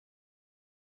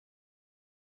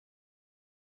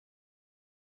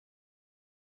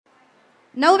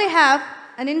Now we have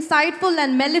an insightful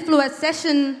and mellifluous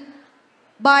session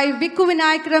by Vikku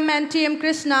Vinayakram and T.M.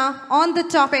 Krishna on the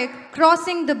topic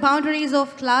Crossing the Boundaries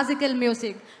of Classical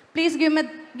Music. Please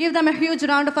give them a huge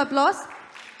round of applause.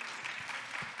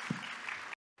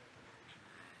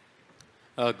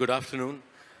 Good afternoon.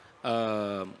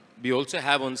 We also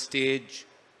have on stage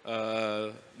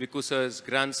Vikku sir's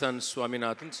grandson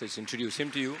Swaminathan, so let's introduce him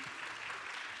to you.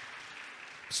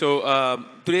 So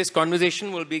today's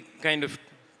conversation will be kind of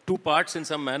two parts in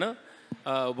some manner.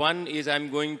 One is I'm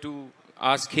going to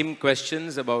ask him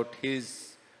questions about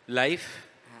his life,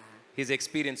 his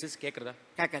experiences.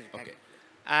 Okay.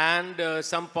 And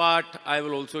some part I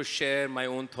will also share my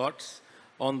own thoughts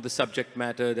on the subject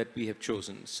matter that we have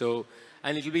chosen. So,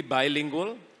 and it will be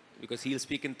bilingual because he'll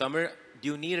speak in Tamil. Do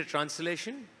you need a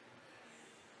translation?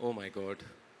 Oh my God.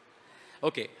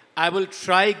 Okay, I will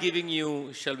try giving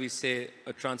you, shall we say,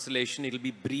 a translation. It'll be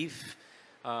brief.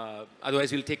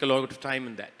 Otherwise, we'll take a lot of time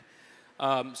in that.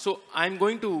 So I'm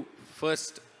going to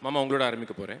first, Mama ungaloda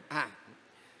aarambikka poren.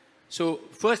 So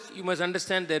first, you must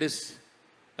understand there is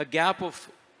a gap of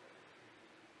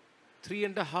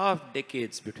 3.5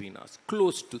 decades between us,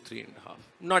 close to 3.5,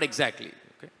 not exactly.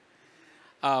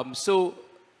 Okay. So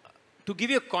to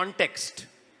give you a context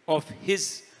of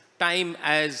his time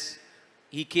as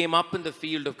he came up in the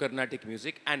field of Carnatic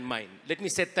music and mine, let me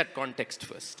set that context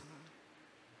first.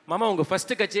 Mama, unga first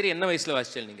kacheri enna vayasula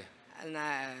vaasichal neenga?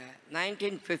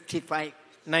 1955.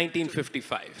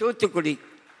 1955. Thuthukudi.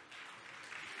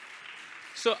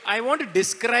 So I want to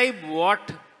describe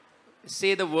what,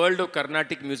 say, the world of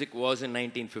Carnatic music was in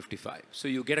 1955. So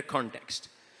you get a context.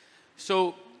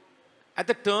 So at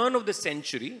the turn of the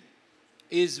century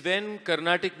is when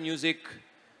Carnatic music,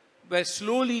 where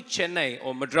slowly Chennai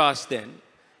or Madras then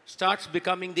starts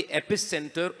becoming the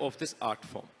epicenter of this art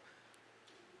form.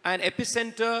 An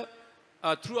epicenter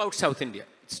throughout South India.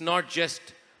 It's not just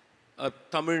a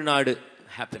Tamil Nadu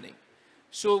happening.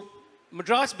 So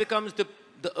Madras becomes the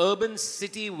urban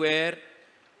city where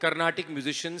Carnatic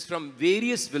musicians from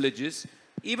various villages,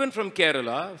 even from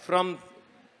Kerala, from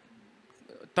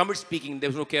Tamil speaking, there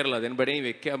was no Kerala then, but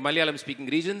anyway, Malayalam speaking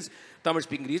regions, Tamil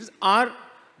speaking regions are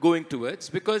going towards,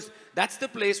 because that's the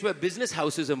place where business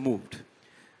houses are moved.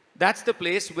 That's the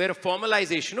place where a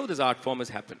formalization of this art form has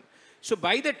happened. So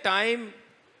by the time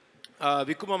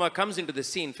Vikku Mama comes into the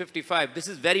scene, 55, this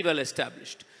is very well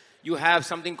established. You have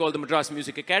something called the Madras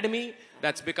Music Academy,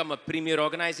 that's become a premier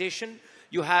organization.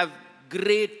 You have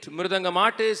great mridangam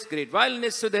artists, great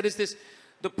violinists. So there is this,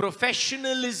 the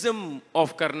professionalism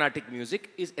of Carnatic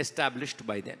music is established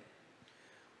by then.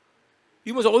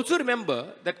 You must also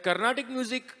remember that Carnatic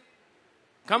music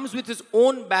comes with its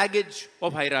own baggage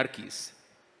of hierarchies.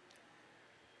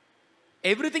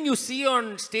 Everything you see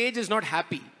on stage is not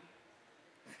happy.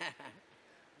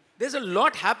 There's a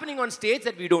lot happening on stage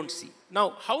that we don't see.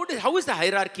 Now, how is the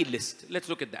hierarchy list? Let's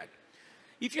look at that.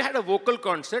 If you had a vocal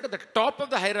concert, at the top of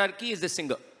the hierarchy is the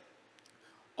singer.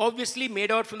 Obviously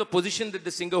made out from the position that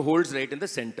the singer holds right in the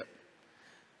center.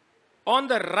 On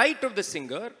the right of the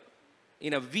singer,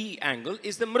 in a V angle,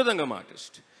 is the mridangam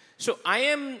artist. So I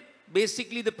am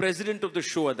basically the president of the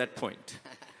show at that point.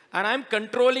 And I'm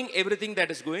controlling everything that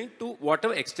is going to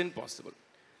whatever extent possible.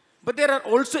 But there are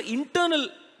also internal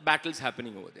battles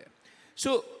happening over there.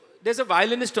 So there's a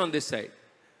violinist on this side.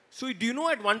 So do you know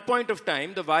at one point of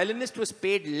time, the violinist was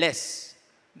paid less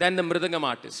than the mridangam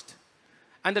artist.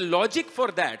 And the logic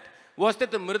for that was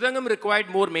that the mridangam required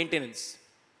more maintenance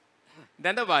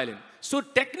than the violin. So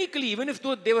technically, even if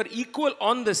they were equal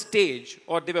on the stage,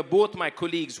 or they were both my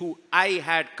colleagues who I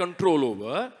had control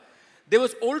over, there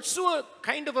was also a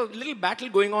kind of a little battle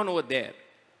going on over there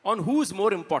on who's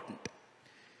more important.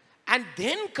 And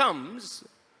then comes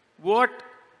what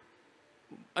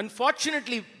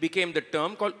unfortunately became the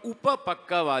term called Upa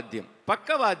Pakka Vadyam.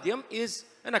 Pakka Vadyam is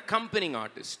an accompanying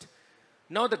artist.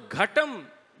 Now the Ghatam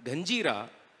Ganjira,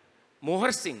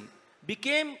 Mohar Singh,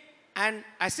 became an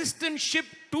assistantship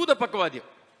to the Pakka Vadyam.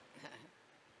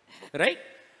 Right?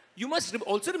 You must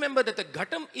also remember that the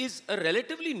Ghatam is a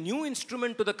relatively new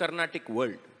instrument to the Carnatic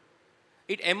world.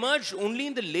 It emerged only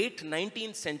in the late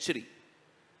 19th century.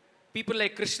 People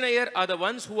like Krishna here are the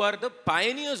ones who are the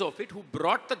pioneers of it, who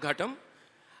brought the Ghatam.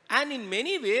 And in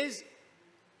many ways,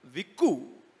 Vikku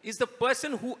is the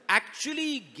person who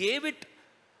actually gave it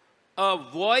a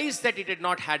voice that it had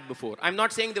not had before. I'm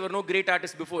not saying there were no great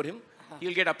artists before him.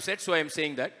 He'll get upset, so I am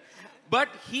saying that. But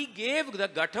he gave the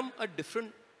Ghatam a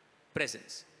different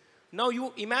presence. Now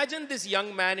you imagine this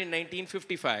young man in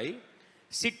 1955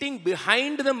 sitting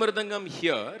behind the mridangam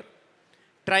here,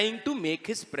 trying to make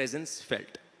his presence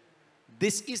felt.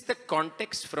 This is the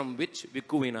context from which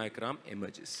Vikku Vinayakram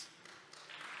emerges.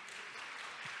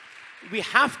 we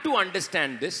have to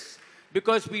understand this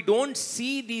because we don't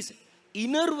see these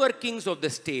inner workings of the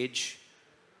stage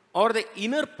or the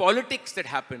inner politics that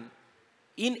happen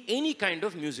in any kind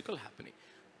of musical happening.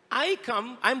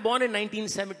 I'm born in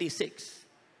 1976,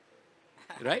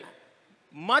 right?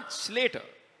 Much later,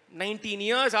 19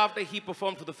 years after he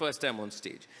performed for the first time on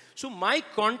stage. So my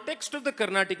context of the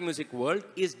Carnatic music world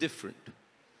is different.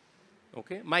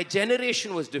 Okay? My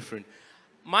generation was different.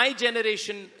 My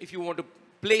generation, if you want to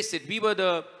place it, we were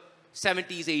the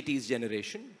 70s, 80s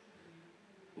generation.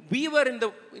 We were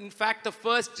in fact, the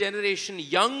first generation,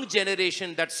 young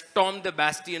generation that stormed the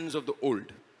bastions of the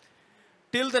old.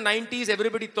 Till the 90s,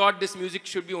 everybody thought this music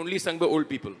should be only sung by old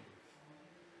people.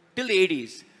 Till the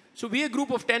 80s. So we are a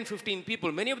group of 10, 15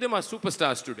 people. Many of them are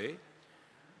superstars today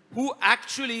who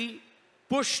actually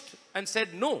pushed and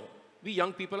said, no, we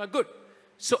young people are good.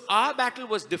 So our battle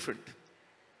was different.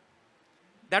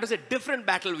 That was a different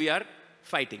battle we are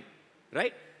fighting,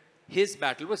 right? His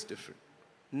battle was different.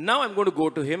 Now I'm going to go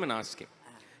to him and ask him.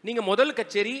 Ninga modal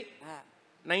kacheri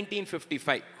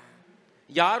 1955.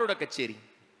 Yaroda kacheri?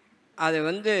 அது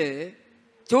வந்து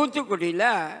தூத்துக்குடியில்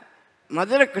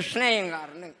மதுரை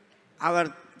கிருஷ்ணயங்காரன்னு அவர்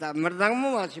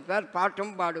மிருதங்கமும் வாசிப்பார்,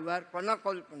 பாட்டும் பாடுவார்,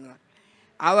 கொன்னக்கோல் பண்ணுவார்.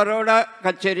 அவரோட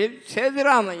கச்சேரி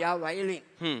சேதுராமையா violin,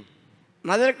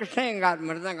 Madurai கிருஷ்ணயங்கார்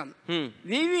மிருதங்கம்,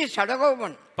 விவி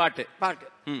சடகோபன் பாட்டு.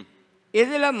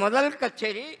 இதில் முதல்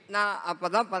கச்சேரி நான் அப்போ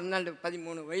தான்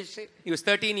 12-13 வயசு. He was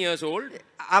 13 years old.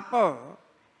 அப்போது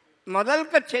முதல்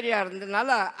கச்சேரியாக இருந்ததுனால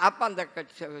அப்போ அந்த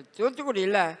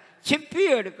தூத்துக்குடியில் சிப்பி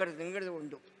எடுக்கிறதுங்கிறது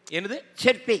உண்டு. என்னது?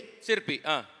 சிற்பி. சிற்பி.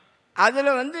 அதில்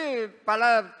வந்து பல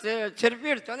சிற்பி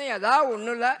எடுத்தோன்னே ஏதாவது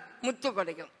ஒன்றுல முத்து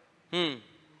கிடைக்கும்.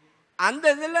 அந்த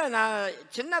இதில் நான்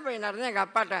சின்ன பையனாக இருந்தேன். எங்கள்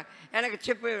அப்பாட்ட எனக்கு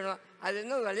சிப்பி வேணும், அது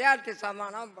இன்னும் விளையாட்டு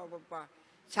சாமானம்,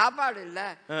 சாப்பாடு இல்லை,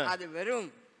 அது வெறும்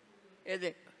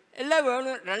எது இல்லை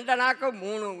வேணும். 2 நாக்கு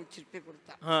 3 சிற்பி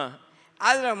கொடுத்தான்.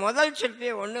 அதில் முதல் சிற்பி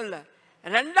ஒன்றும் இல்லை,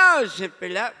 2வது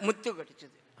சிற்பியில் முத்து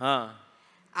கிடைச்சிது.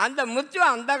 அந்த முத்து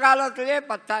அந்த காலத்திலே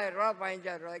 10,000 ரூபா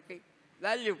 15,000 ரூபாய்க்கு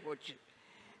வேல்யூ போச்சு.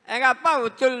 எங்கள் அப்பா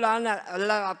உத்துல்லான்னு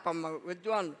எல்லாம் அப்பா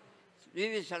வித்வான்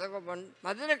விவி சடகோபன்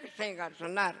மதுரை கிருஷ்ணயங்கார்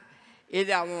சொன்னார்,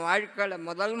 இது அவன் வாழ்க்கையில்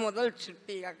முதல்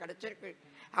சிற்பியாக கிடைச்சிருக்கு,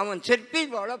 அவன் சிற்பி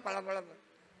போல பல.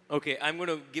 Okay, I'm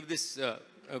going to give this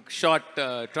short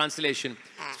translation.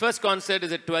 His first concert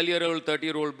is a 12-year-old,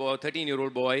 13-year-old boy,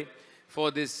 13-year-old boy for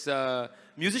this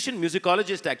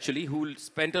musicologist actually, who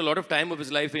spent a lot of time of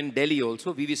his life in Delhi also,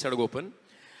 V.V. Sadagopan.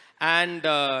 And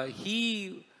he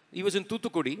was in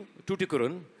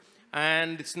Tuticorin,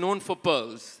 and it's known for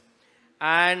pearls.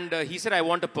 And he said, I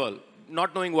want a pearl, not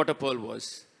knowing what a pearl was.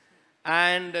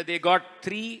 And they got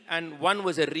 3, and 1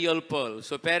 was a real pearl.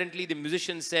 So apparently the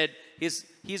musician said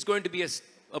he's going to be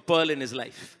a pearl in his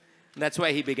life. And that's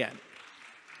why he began.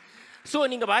 So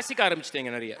நீங்க வாசிக்க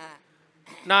ஆரம்பிச்சிட்டீங்க நிறைய.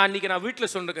 நான் வீட்டில்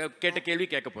கேட்ட கேள்வி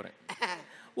கேட்க போறேன்.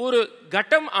 ஒரு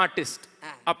கட்டம் ஆர்டிஸ்ட்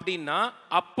அப்படின்னா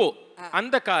அப்போ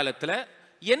அந்த காலத்துல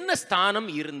என்ன ஸ்தானம்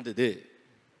இருந்தது?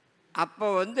 அப்போ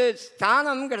வந்து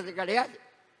ஸ்தானம்ங்கிறது கிடையாது.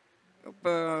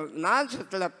 இப்போ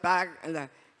நாசத்தில்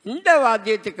இந்த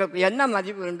வாத்தியத்துக்கு என்ன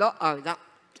மதிப்பு இருந்தோ அதுதான்.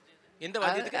 எந்த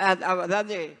வாத்தியத்துக்கு?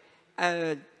 அதாவது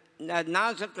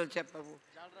நாசத்தில்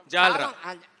ஜால்ரா.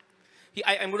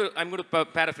 I'm going to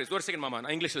paraphrase. One second, Mama.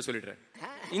 English la solidren.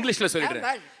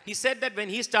 He said that when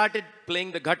he started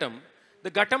playing the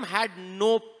ghattam had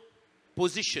no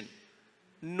position,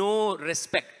 no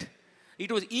respect.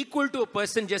 It was equal to a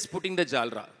person just putting the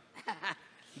jalra.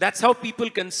 That's how people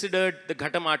considered the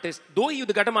ghattam artist, though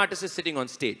the ghattam artist is sitting on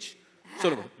stage.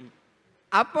 Solunga.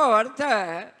 அப்போ ஒருத்த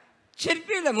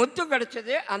சிற்பியில் முத்து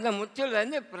கிடைச்சது, அந்த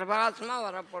முத்துலேருந்து பிரகாசமாக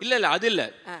வரப்போ. இல்லை அது இல்லை,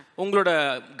 உங்களோட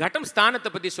கட்டம் ஸ்தானத்தை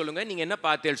பற்றி சொல்லுங்கள், நீங்கள் என்ன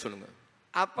பார்த்தேன்னு சொல்லுங்கள்.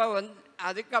 அப்போ வந்து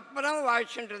அதுக்கப்புறம்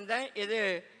வாய்ச்சிட்டு இருந்தேன். இது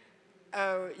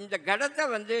இந்த கடத்தை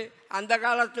வந்து அந்த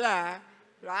காலத்தில்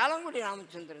ஆலங்குடி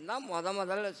ராமச்சந்திரன் தான்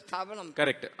முதல்ல ஸ்தாபனம்.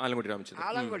 கரெக்ட், ஆலங்குடி ராமச்சந்திரன்.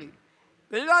 ஆலங்குடி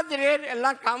வில்வாத்திரியர்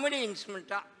எல்லாம் காமெடி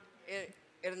இன்ஸ்ட்ருமெண்ட்டாக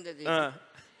இருந்தது.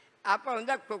 அப்போ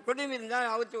வந்து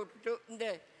குடிமிருந்தான் அவுத்து விட்டுட்டு இந்த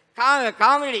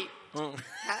காமெடி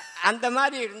அந்த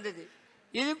மாதிரி இருந்தது.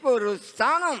 இதுக்கு ஒரு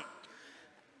ஸ்தானம்.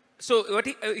 So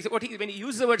when he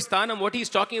uses the word sthanam, what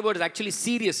he's talking about is actually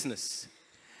seriousness.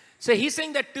 So he's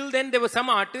saying that till then there were some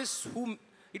artists who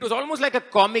it was almost like a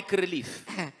comic relief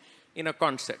in a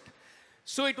concert.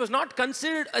 So it was not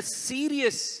considered a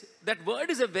serious. That word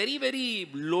is a very, very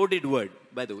loaded word,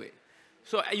 by the way.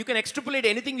 So you can extrapolate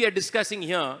anything we are discussing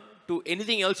here to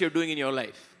anything else you're doing in your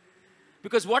life.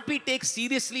 Because what we take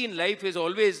seriously in life is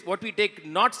always, what we take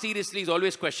not seriously is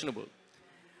always questionable.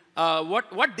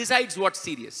 What decides what's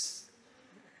serious?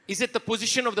 Is it the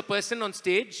position of the person on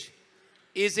stage?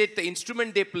 Is it the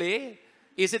instrument they play?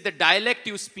 Is it the dialect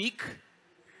you speak?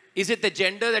 Is it the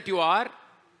gender that you are?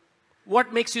 What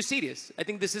makes you serious? I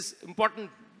think this is important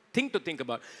thing to think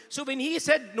about. So when he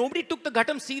said nobody took the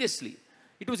ghatam seriously,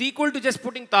 it was equal to just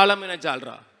putting talam in a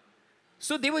jalra.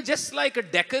 So they were just like a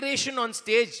decoration on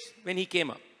stage when he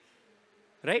came up.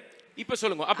 Right? இப்போ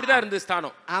சொல்லுங்க அப்படிதான் இருந்தது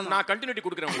ஸ்தானம். நான் continuity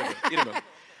கொடுக்குறேன் உங்களுக்கு. இருங்க.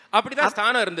 அப்படிதான்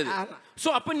ஸ்தானம் இருந்தது. ஸோ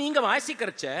அப்போ நீங்க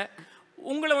வாசிக்கிறச்ச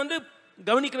உங்களை வந்து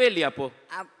கவனிக்கவே இல்லையா அப்போ?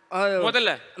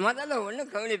 முதல்ல ஒன்றும்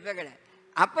கவனிப்பே கிடையாது.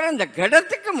 அப்புறம் இந்த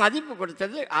கடத்துக்கு மதிப்பு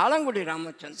கொடுத்தது ஆலங்குடி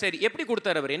ராமச்சந்திரன். சரி, எப்படி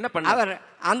கொடுத்தாரு அவர்? என்ன பண்ண? அவர்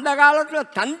அந்த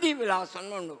காலத்தில் தந்தி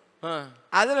விலாசம் ஒன்று,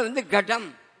 அதில் வந்து கடம்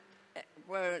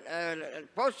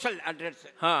போஸ்டல் அட்ரஸ்,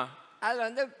 அதில்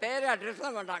வந்து பேர்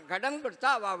அட்ரஸ்லாம் வேண்டாம், கடம் கொடுத்தா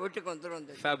அவள் வீட்டுக்கு வந்துடும்.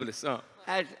 ஃபேபுலஸ்.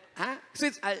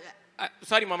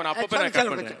 Sorry, Mama, நான் அப்பப்போ நான்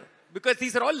கட் பண்றேன். Because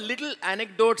these are all little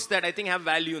anecdotes that I think have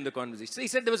value in the conversation. So he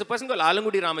said there was a person called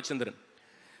Alangudi Ramachandran.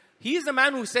 He is the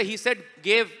man who said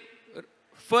gave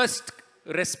first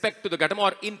respect to the ghatam,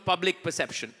 or in public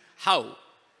perception. How?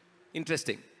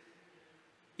 Interesting.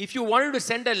 If you wanted to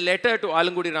send a letter to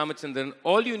Alangudi Ramachandran,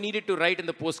 all you needed to write in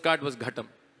the postcard was ghatam.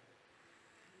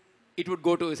 It would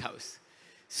go to his house.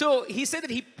 So he said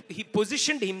that he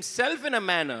positioned himself in a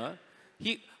manner.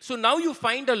 So now you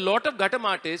find a lot of ghatam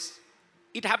artists.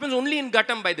 It happens only in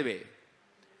ghatam, by the way.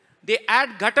 They add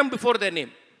ghatam before their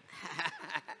name.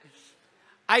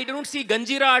 I don't see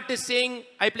Ganjira artists saying,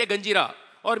 I play Ganjira,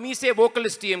 or me say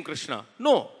vocalist T.M. Krishna.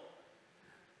 No.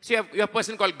 So you have a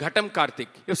person called Ghatam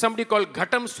Karthik. You have somebody called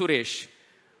Ghatam Suresh.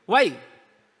 Why?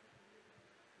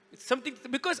 It's something,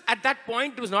 because at that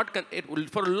point it was not,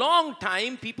 for a long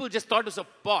time people just thought it was a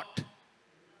pot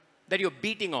that you're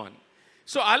beating on.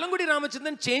 So Alangudi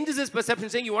Ramachandran changes his perception,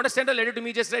 saying, you want to send a letter to me,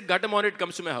 just write ghatam on it,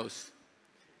 comes to my house.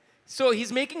 So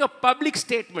he's making a public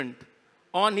statement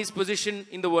on his position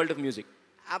in the world of music.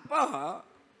 அப்போ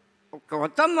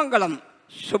கொத்தமங்கலம்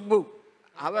சுப்பு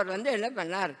அவர் வந்து என்ன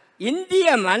பண்ணார், இந்திய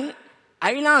மண்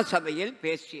ஐநா சபையில்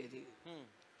பேசியது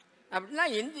அப்படின்னா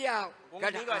இந்தியா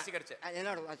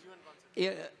என்னோட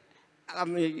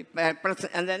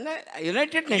அந்த என்ன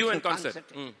யுனைடெட் நேஷன்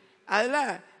கான்செப்ட் அதில்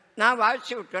நான்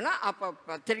வாசிச்சு விட்டேன்னா அப்போ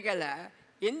பத்திரிக்கையில்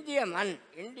இந்திய மண்,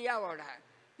 இந்தியாவோட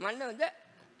மண் வந்து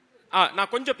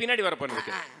நான் கொஞ்சம் பின்னாடி வர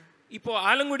பண்ணிருக்கேன். இப்போ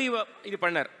ஆலங்குடி இது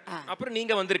பண்ணார், அப்புறம்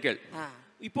நீங்க வந்திருக்கீள்.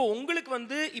 இப்போ உங்களுக்கு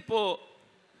வந்து இப்போ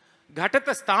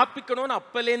கடத்தை ஸ்தாபிக்கணும்னு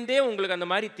அப்பலேருந்தே உங்களுக்கு அந்த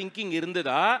மாதிரி திங்கிங்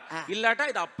இருந்ததா, இல்லாட்டா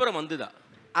இது அப்புறம் வந்துதா?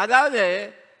 அதாவது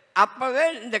அப்போவே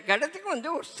இந்த கடத்துக்கு வந்து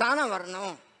ஒரு ஸ்தானம்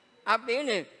வரணும்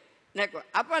அப்படின்னு எனக்கு.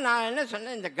 அப்போ நான் என்ன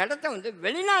சொன்னேன், இந்த கடத்தை வந்து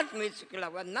வெளிநாட்டு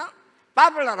மியூசிக்கில் வந்தால்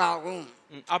பாப்புலர் ஆகும்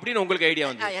அப்படின்னு உங்களுக்கு ஐடியா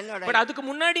வந்து. பட் அதுக்கு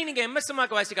முன்னாடி நீங்க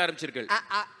எம்எஸ்எம்ஆக்கு வாசிக்க ஆரம்பிச்சிருக்கீங்க.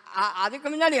 அதுக்கு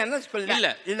முன்னாடி எம்எஸ் இல்ல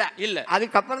இல்ல இல்ல,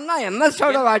 அதுக்கப்புறம் தான்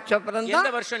எம்எஸோட வாட்ச். அப்புறம் தான்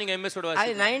எந்த வருஷம் நீங்க எம்எஸோட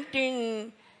வாட்ச்?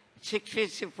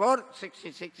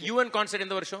 1964-66. யுஎன் கான்சர்ட்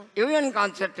எந்த வருஷம்? யுஎன்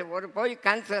கான்சர்ட் ஒரு போய்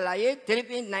கேன்சல் ஆகி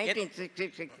திருப்பி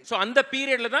 1966. ஸோ அந்த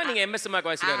பீரியட்ல தான் நீங்க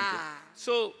எம்எஸ்எம்ஆக்கு வாசிக்க ஆரம்பிச்சீங்க.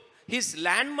 So his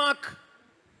landmark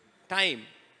time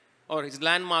or his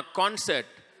landmark concert,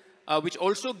 which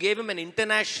also gave him an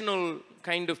international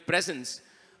kind of presence,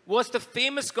 was the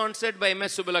famous concert by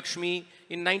M.S. Subbulakshmi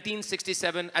in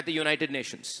 1967 at the United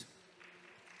Nations.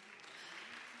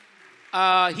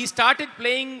 He started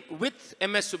playing with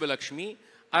M.S. Subbulakshmi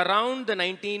around the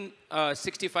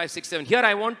 1965-67. Here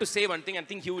I want to say one thing, I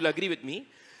think he will agree with me,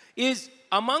 is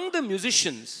among the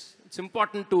musicians, it's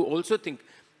important to also think,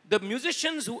 the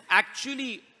musicians who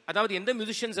actually, அதாவது எந்த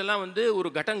musicians எல்லாம் வந்து ஒரு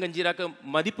கட்டம் கஞ்சீராக்கு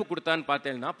மதிப்பு கொடுத்தான்னு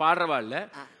பார்த்தேன்னா பாடுறவாள்ல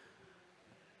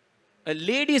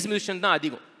ladies musician தான்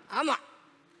அதிகம். ஆமாம்.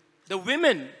 The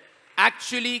women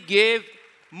actually gave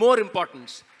more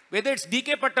importance, whether it's D.K.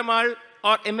 Pattamal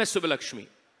or M.S. Subbulakshmi.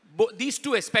 These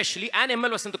two especially, and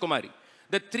M.L. Vasantakumari,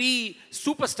 the three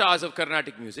superstars of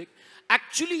Carnatic music.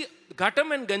 Actually, Ghatam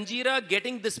and Ganjira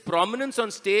getting this prominence on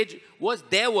stage was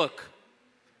their work,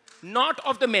 not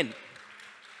of the men.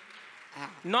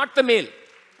 Not the male.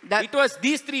 It was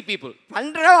these three people.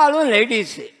 பண்றவாளும்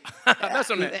ladies. அதான்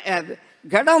சொன்னேன்.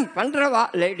 கடம் பண்றவா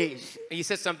ladies. He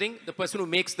says something, the person who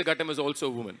makes the ghatam is also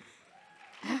a woman.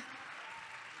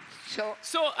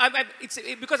 So it's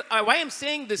because why I'm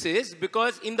saying this is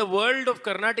because in the world of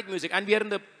Carnatic music, and we are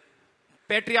in the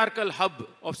patriarchal hub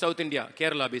of South India,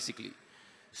 Kerala basically.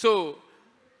 So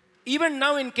even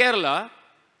now in Kerala,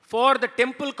 for the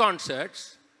temple concerts,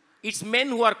 it's men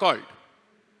who are called.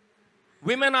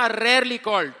 Women are rarely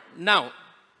called now.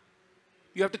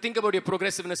 You have to think about your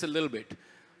progressiveness a little bit.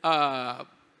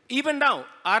 Even now,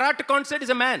 Arat concert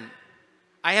is a man.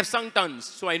 I have sung tons,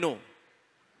 so I know.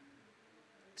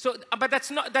 So, but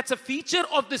that's a feature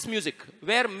of this music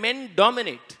where men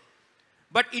dominate.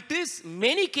 But it is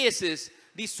many cases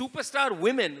these superstar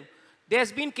women,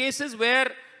 There's been cases where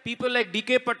people like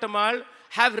D.K. Pattamal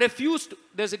have refused.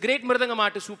 There's a great Mridangam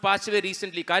artist who passed away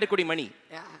recently, Karikudi Mani.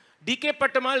 Yeah. D.K.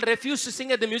 Pattamal refused to sing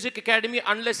at the Music Academy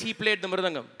unless he played the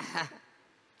Mridangam.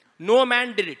 No man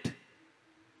did it.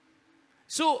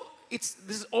 So,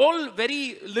 this is all very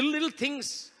little things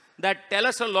that tell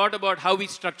us a lot about how we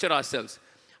structure ourselves.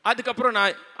 அதுக்கப்புறம்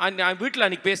நான் வீட்டில்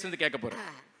அன்றைக்கி பேசுனது கேட்க போகிறேன்.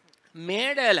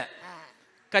 மேடையில்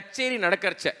கச்சேரி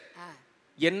நடக்கிறச்ச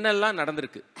என்னெல்லாம்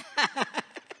நடந்திருக்கு?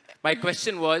 My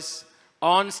question was,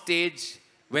 on stage,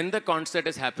 when the concert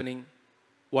is happening,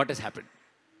 what has happened?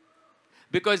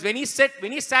 Because when he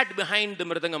sat behind the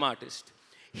Mridangam artist,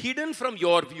 hidden from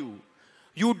your view,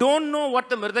 you don't know what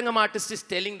the Mridangam artist is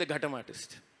telling the Ghatam artist.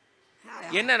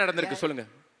 என்ன நடந்திருக்கு சொல்லுங்க.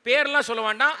 பேர்லாம் சொல்ல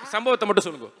வேண்டாம், சம்பவத்தை மட்டும்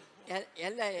சொல்லுங்க.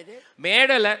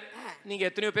 மேடல நீங்க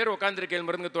எத்தனையோ பேர் உட்கார்ந்திருக்கீங்க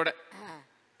மிருதங்கத்தோட.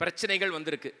 பிரச்சனைகள்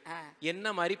வந்திருக்கு. என்ன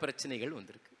மாதிரி பிரச்சனைகள்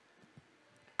வந்திருக்கு?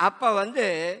 அப்ப வந்து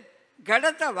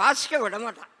கடத்தை வாசிக்க விட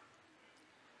மாட்டான்.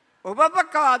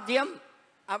 உபபக்க வாத்தியம்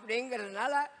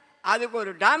அப்படிங்கிறதுனால அதுக்கு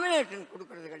ஒரு டாமினேஷன்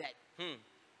கொடுக்கறது கிடையாது.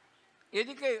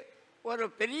 இதுக்கு ஒரு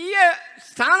பெரிய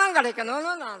ஸ்தானம்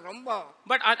கிடைக்கணும்னு நான் ரொம்ப.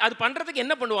 பட் அது பண்றதுக்கு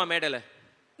என்ன பண்ணுவான் மேடையில?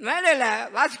 மேடையில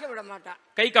வாசிக்க விட மாட்டான்.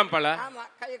 கை காமிப்பாள? ஆமா,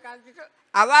 கை காமிச்சிட்டு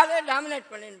அவாலே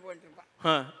டாமினேட் பண்ணிட்டு போயிட்டு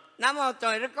இருப்பான். நம்ம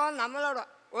ஒருத்தன் இருக்கோம், நம்மளோட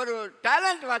ஒரு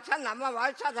டேலண்ட் வாசிச்சா நம்ம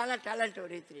வாசிச்சா தானே டேலண்ட்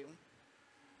ஒரே தெரியும்.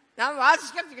 நம்ம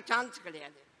வாசிக்கிறதுக்கு சான்ஸ்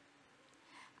கிடையாது.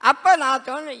 அப்போ நான்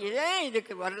தோணு ஏன்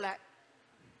இதுக்கு வரல,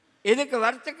 இதுக்கு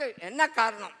வரத்துக்கு என்ன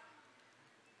காரணம்?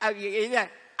 இதை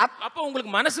அப்போ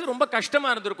உங்களுக்கு மனசு ரொம்ப கஷ்டமா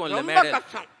இருந்திருக்கும். ரொம்ப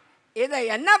கஷ்டம். இதை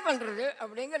என்ன பண்றது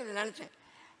அப்படிங்கிறது நினைச்சேன்.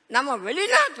 நம்ம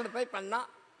வெளிநாட்டில் போய் பண்ணா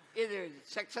இது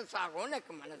சக்சஸ் ஆகும்னு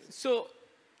எனக்கு மனசு. So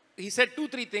he said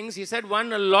 2-3 things. He said, one,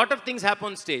 a lot of things happen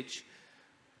on stage.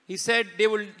 He said they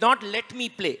will not let me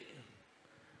play.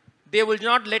 They will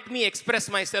not let me express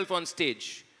myself on stage.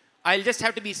 I'll just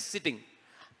have to be sitting.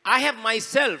 I have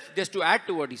myself, just to add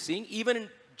to what he's saying, even in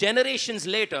generations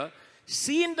later,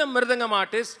 seen the Mridangam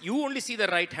artist, you only see the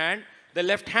right hand, the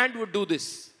left hand would do this.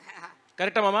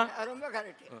 Correct, Mama?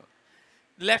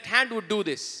 The left hand would do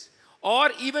this. Or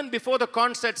even before the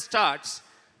concert starts,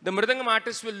 the Mridangam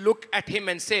artist will look at him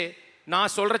and say, "Na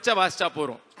solracha vaascha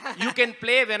porom. You can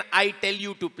play when I tell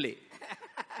you to play."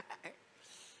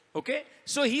 Okay?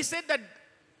 So he said that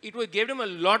it gave him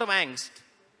a lot of angst.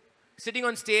 Sitting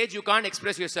on stage, you can't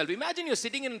express yourself. Imagine you're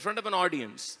sitting in front of an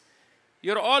audience.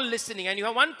 You're all listening and you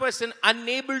have one person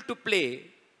unable to play,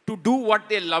 to do what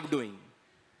they love doing.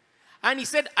 And he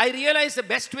said, I realized the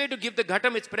best way to give the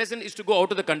Ghatam its present is to go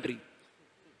out of the country.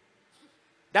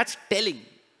 That's telling.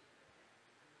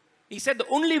 He said the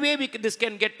only way this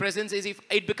can get presence is if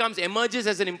it emerges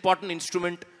as an important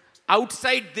instrument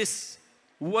outside this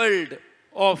world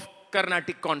of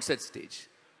Carnatic concert stage.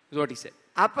 Is what he said.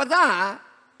 அப்பதான்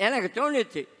எனக்கு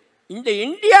தோணுச்சு, இந்த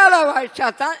இந்தியாவில் வாய்ச்சா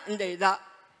தான் இந்த இதா,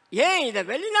 ஏன் இதை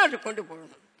வெளிநாட்டு கொண்டு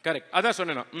போகணும்? கரெக்ட், அதான்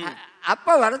சொன்னேன்.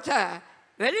 அப்போ வரச்ச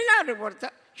வெளிநாட்டு பொறுத்த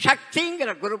சக்திங்கிற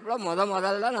குரூப்ல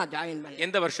முதல்ல நான் ஜாயின் பண்ணேன்.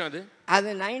 எந்த வருஷம் அது? அது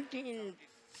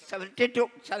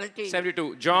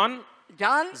 1972. ஜான்,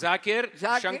 ஜாக்கீர்,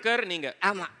 சங்கர், நீங்க.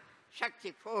 ஆமா, சக்தி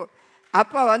 4.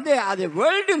 அப்போ வந்து அது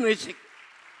வேர்ல்டு மியூசிக்,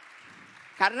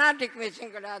 கர்நாடிக்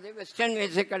மியூசிக் கிடையாது, வெஸ்டர்ன்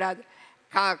மியூசிக் கிடையாது,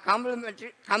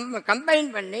 கம்பைன்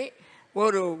பண்ணி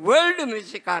ஒரு வேர்ல்டு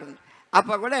மியூசிக்காக இருந்தது.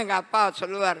 அப்போ கூட எங்கள் அப்பா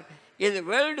சொல்லுவார், இது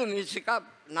வேர்ல்டு மியூசிக்காக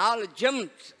 4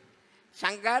 ஜெம்ஸ்,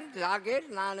 சங்கர், ஜாகீர்,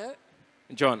 நான்,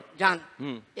 ஜான்,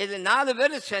 இது 4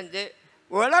 பேர் சேர்ந்து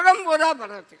உலகம் பூரா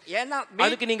படுறதுக்கு. ஏன்னா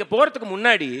அதுக்கு நீங்க போறதுக்கு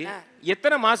முன்னாடி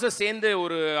எத்தனை மாசம் சேர்ந்து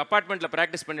ஒரு அபார்ட்மெண்ட்ல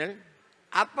பிராக்டிஸ் பண்ணீங்க?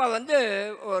 அப்போ வந்து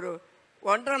ஒரு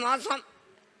 1.5 மாதம்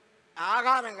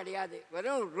ஆகாரம் கிடையாது,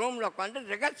 வெறும் ரூமில் உட்காந்து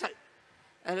ரிஹர்சல்.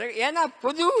 ஏன்னா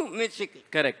புது மியூசிக்.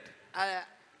 கரெக்ட்.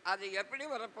 அது எப்படி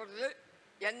வரப்போகுது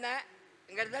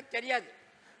என்னங்கிறத தெரியாது.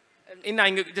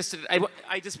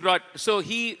 I just brought, so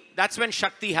that's when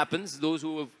Shakti happens.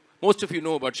 Most of you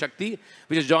know about Shakti,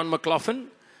 which is John McLaughlin,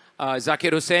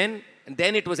 Zakir Hussain, and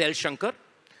then it was L. Shankar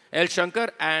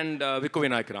and Vikku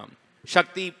Vinayakram.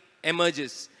 Shakti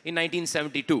emerges in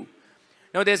 1972.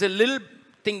 Now there's a little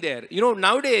thing there. You know,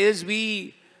 nowadays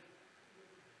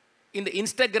in the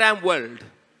Instagram world,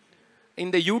 in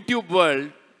the YouTube world,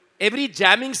 every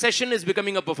jamming session is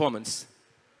becoming a performance.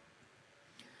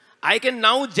 I can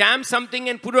now jam something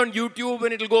and put it on YouTube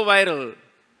and it will go viral.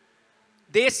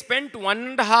 They spent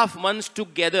 1.5 months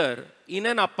together in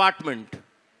an apartment,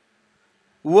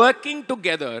 working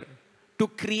together to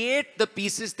create the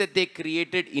pieces that they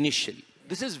created initially.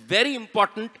 This is very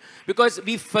important because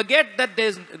we forget that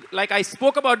there's, like I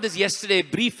spoke about this yesterday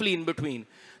briefly in between,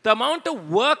 the amount of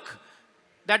work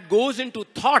that goes into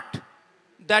thought,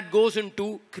 that goes into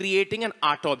creating an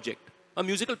art object. A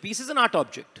musical piece is an art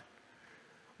object.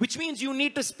 Which means you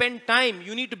need to spend time,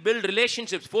 you need to build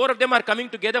relationships. 4 of them are coming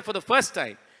together for the first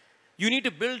time. You need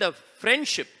to build a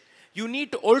friendship. You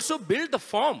need to also build the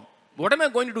form. What am I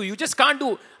going to do? You just can't do.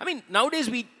 I mean, nowadays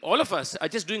all of us are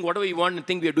just doing whatever we want and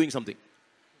think we are doing something.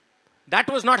 That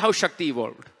was not how Shakti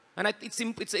evolved. And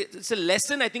it's a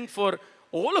lesson, I think, for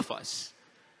all of us,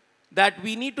 that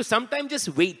we need to sometimes just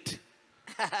wait.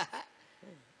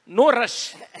 No rush.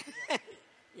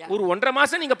 ஒரு 1.5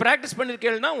 மாசம் நீங்க practice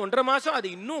பண்ணிருக்கீங்கன்னா 1.5 மாசம் அது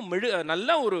இன்னும் நல்ல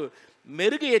ஒரு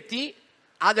மெருகு ஏத்தி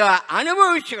அதை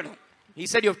அனுபவிச்சுக்கணும். He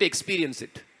said you have to experience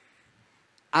it.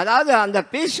 அதாவது அந்த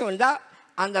பீஸ் வந்தா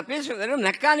அந்த பீஸ் வெறும்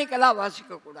மெக்கானிக்கலா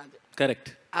வாசிக்க கூடாது. கரெக்ட்.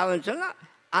 அவன் சொன்னா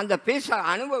அந்த பீஸை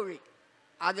அனுபவி,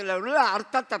 அதில் உள்ள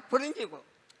அர்த்தத்தை புரிஞ்சுக்கோ.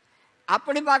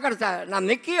 அப்படி பார்க்கறத நான்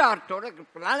மிக்கி ஆர்ட்டோட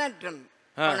பிளானட்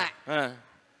போனேன்.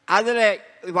 அதில்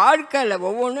வாழ்க்கையில்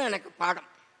ஒவ்வொன்றும் எனக்கு பாடம்.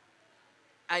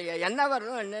 என்ன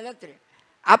வரணும் என்னென்ன தெரியும்.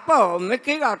 அப்போ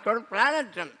மிக்கி ஆர்ட்டோட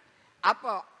பிளானட்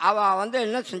அப்போ அவள் வந்து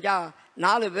என்ன செஞ்சா,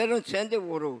 4 பேரும் சேர்ந்து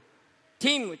ஒரு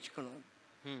தீம் வச்சுக்கணும்.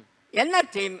 என்ன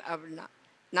தீம் அப்படின்னா,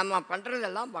 நம்ம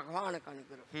பண்ணுறதெல்லாம் பகவானுக்கு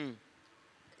அனுப்புகிறோம்.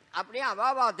 அப்படியே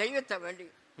அவாவா தெய்வத்தை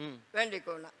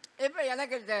வேண்டிக்கணும். இப்போ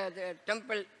எனக்கு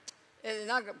டெம்பிள்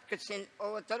இதுனா கிறிஸ்டின்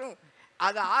ஒவ்வொருத்தரும்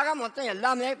அது ஆக மொத்தம்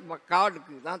எல்லாமே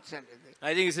காடுக்கு தான் சேர்ந்தது.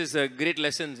 I think this is a great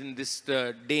lesson in this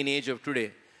day and age of today.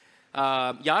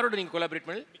 யாரோட நீங்கள் கொலாபரேட்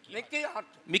பண்ணி?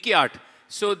 Mickey Art.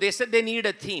 So they said they need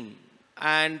a theme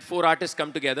and 4 artists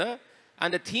come together and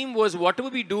the theme was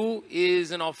whatever we do is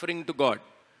an offering to God.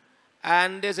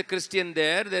 And there's a Christian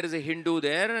there is a Hindu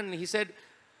there, and he said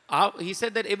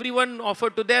that everyone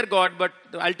offered to their God, but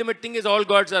the ultimate thing is all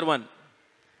gods are one.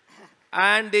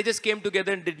 And they just came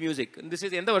together and did music. And this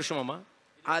is endha varsham amma?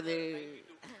 Adu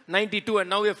 92, and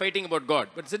now we are fighting about God,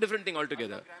 but it's a different thing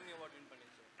altogether.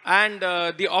 And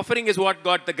the offering is what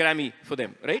got the Grammy for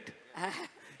them, right?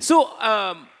 So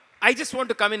I just want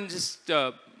to come in, just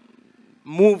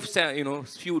move,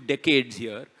 few decades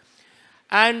here,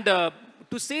 and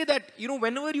to say that,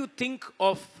 whenever you think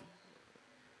of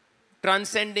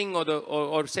transcending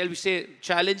or shall we say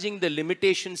challenging the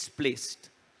limitations placed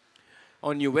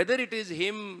on you, whether it is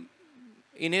him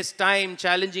in his time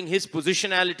challenging his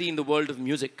positionality in the world of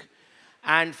music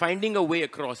and finding a way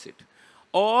across it,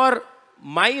 or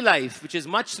my life, which is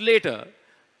much later,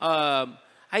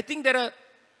 I think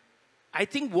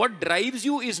what drives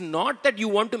you is not that you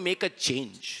want to make a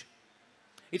change.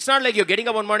 It's not like you're getting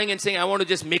up one morning and saying, I want to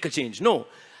just make a change. No.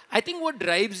 I think what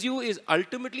drives you is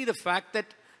ultimately the fact that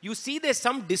you see there's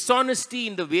some dishonesty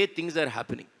in the way things are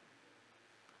happening.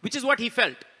 Which is what he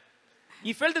felt.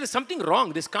 He felt that there's something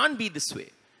wrong. This can't be this way.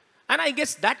 And I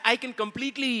guess that I can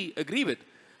completely agree with.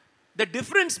 The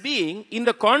difference being, in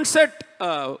the concert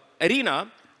arena,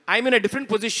 I'm in a different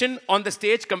position on the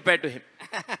stage compared to him.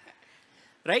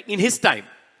 Right? In his time.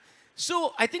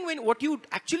 So I think what you're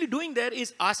actually doing there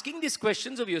is asking these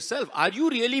questions of yourself. Are you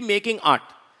really making art?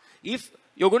 If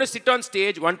you're going to sit on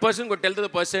stage, one person will tell to the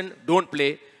person, don't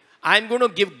play. I'm going to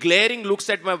give glaring looks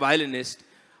at my violinist.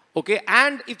 Okay?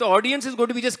 And if the audience is going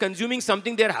to be just consuming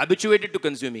something they're habituated to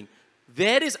consuming,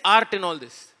 where is art in all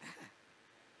this?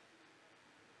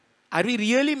 Are we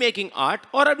really making art,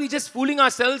 or are we just fooling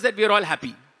ourselves that we are all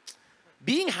happy?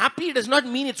 Being happy does not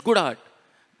mean it's good art.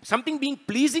 Something being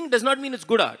pleasing does not mean it's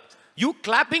good art. You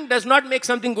clapping does not make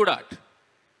something good art.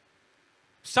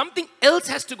 Something else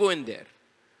has to go in there.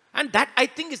 And that, I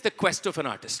think, is the quest of an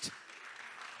artist.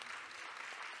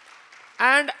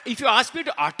 And if you ask me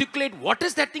to articulate what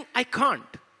is that thing, I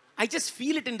can't. I just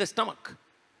feel it in the stomach.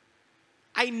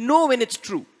 I know when it's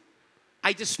true.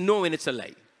 I just know when it's a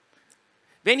lie.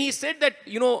 When he said that,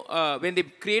 when they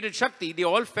created Shakti, they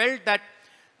all felt that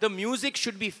the music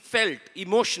should be felt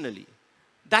emotionally.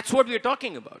 That's what we're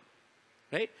talking about,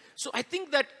 right? So I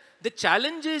think that the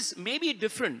challenges may be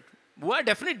different, were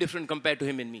definitely different compared to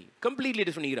him and me, completely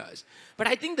different eras. But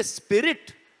I think the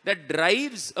spirit that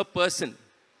drives a person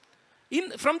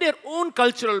from their own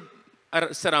cultural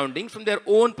surroundings, from their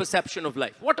own perception of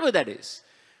life, whatever that is,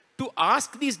 to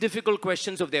ask these difficult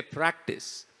questions of their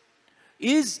practice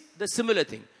is the similar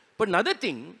thing. But another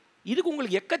thing, இதுக்கு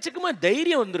உங்களுக்கு எக்கச்சக்கமா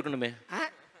தைரியம் வந்திருக்கணுமே.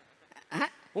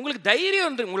 உங்களுக்கு தைரியம்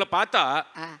வந்து உங்களை பார்த்தா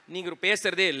நீங்க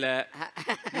பேசுறதே இல்ல,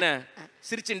 என்ன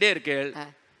சிரிச்சுட்டே இருக்கேள்,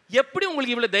 எப்படி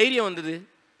உங்களுக்கு இவ்வளவு தைரியம் வந்தது?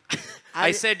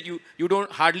 I said you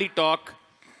don't hardly talk,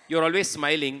 you're always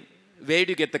smiling. Where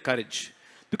do you get the courage?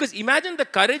 Because imagine the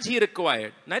courage he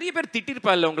required. நிறைய பேர்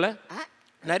திட்டிருப்பால உங்களை,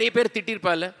 நிறைய பேர்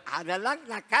திட்டிருப்பால. அதெல்லாம்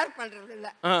நான் கேர் பண்றது இல்ல.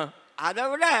 அதை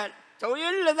விட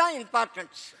தொழில்ல தான்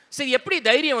இம்பார்ட்டன்ஸ். சரி, எப்படி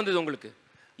தைரியம் வந்தது உங்களுக்கு?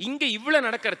 இங்க இவ்வளவு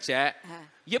நடக்கறச்ச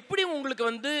எப்படி உங்களுக்கு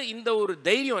வந்து இந்த ஒரு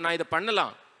தைரியம், நான் இதை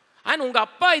பண்ணலாம் அண்ட் உங்க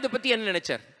அப்பா இதை பத்தி என்ன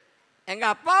நினைச்சார்? எங்க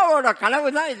அப்பாவோட கனவு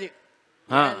தான் இது.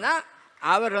 ஏன்னா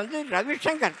அவர் வந்து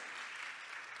ரவிசங்கர்,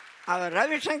 அவர்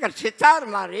ரவிசங்கர் சித்தார்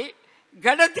மாதிரி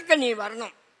கடத்துக்கு நீ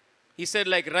வரணும். He said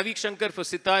like Ravi Shankar for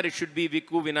sitar, it should be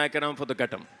Vikku Vinayakram for the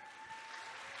Ghatam.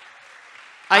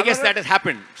 I guess that has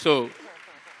happened. So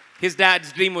his dad's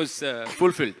dream was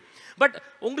fulfilled. But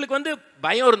உங்களுக்கு வந்து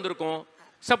பயம் இருந்திருக்கும்.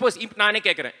 சப்போஸ் இப்போ நானே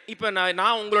கேட்குறேன், இப்போ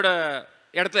நான் உங்களோட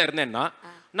இடத்துல இருந்தேன்னா,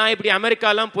 நான் இப்படி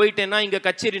அமெரிக்காலாம் போயிட்டேன்னா இங்கே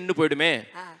கச்சேரி நின்று போயிடுமே,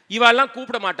 இவாலாம்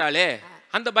கூப்பிட மாட்டாளே,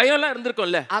 அந்த பயம்லாம்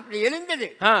இருந்திருக்கும்ல? அப்படி இருந்தது.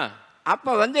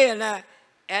 அப்போ வந்து என்ன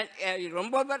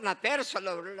ரொம்ப பேர், நான் பேரை சொல்ல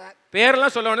விடல,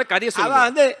 பேரெல்லாம் சொல்ல வேண்டிய கதையை சொல்ல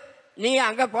வந்து நீ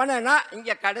அங்கே போனேன்னா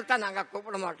இங்கே கடத்த நாங்கள்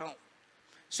கூப்பிட மாட்டோம்.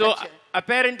 So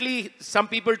apparently some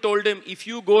people told him, if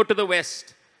you go to the West,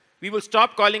 we will stop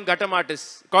calling Ghatam artists,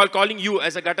 calling you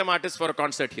as a Ghatam artist for a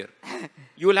concert here.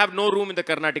 You will have no room in the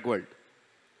Carnatic world.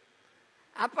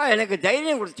 அப்போ எனக்கு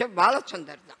தைரியம் கொடுத்த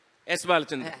பாலச்சந்தர் தான். S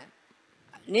Balachander,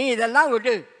 நீ இதெல்லாம்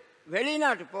விட்டு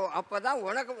வெளிநாட்டு போ, அப்போதான்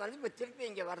உனக்கு வந்து இப்போ திருப்பி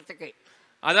இங்கே வரத்துக்கு.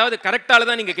 அதாவது கரெக்டால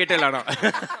தான் நீங்க கேட்டலாம்.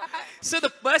 So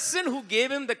the person who gave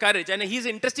him the courage, and he's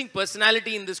an interesting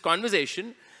personality in this conversation,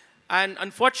 and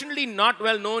unfortunately not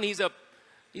well known.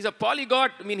 He's a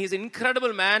polyglot. I mean, he's an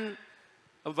incredible man.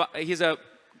 He's a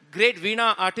great Veena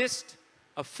artist,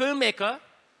 a filmmaker,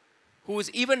 who is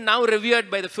even now revered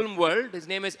by the film world. His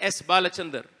name is S.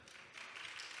 Balachandar.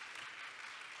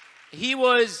 He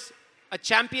was a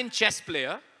champion chess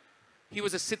player. He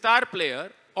was a sitar player,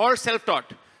 all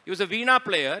self-taught. He was a Veena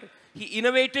player. He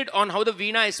innovated on how the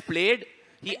Veena is played.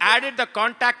 He added the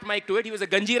contact mic to it. He was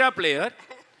a Ganjira player.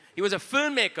 He was a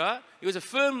filmmaker. He was a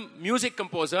film music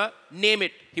composer. Name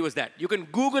it, he was that. You can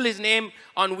Google his name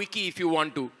on Wiki if you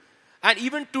want to. And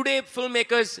even today,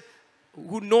 filmmakers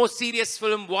who know serious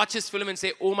film, watch his film and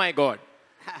say, oh my God.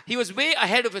 He was way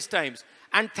ahead of his times.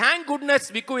 And thank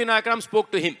goodness Vikku Vinayakram spoke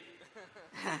to him.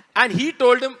 And he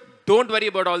told him, don't worry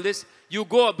about all this. You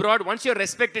go abroad. Once you're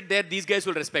respected there, these guys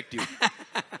will respect you.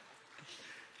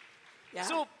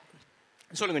 So,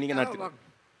 சொல்லுங்க நீங்க நடத்து.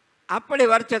 அப்படி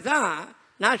வரைச்சதான்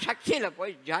நான் சக்தியில்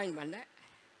போய் join பண்ணேன்.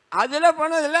 அதில்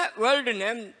போனதில் வேர்ல்டு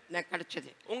நேம் கிடைச்சது.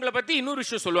 உங்களை பற்றி இன்னொரு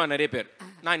விஷயம் சொல்லுவான் நிறைய பேர்,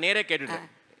 நான் நேரே கேட்டுட்டேன்,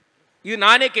 இது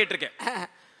நானே கேட்டிருக்கேன்.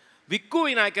 விக்கு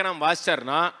விநாயகராம்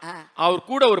வாசிச்சார்னா அவர்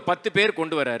கூட ஒரு 10 பேர்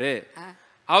கொண்டு வராரு,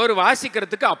 அவர்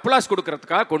வாசிக்கிறதுக்கு அப்ளாஸ்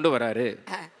கொடுக்கறதுக்காக கொண்டு வராரு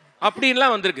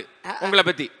அப்படின்லாம் வந்திருக்கு உங்களை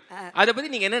பற்றி. அதை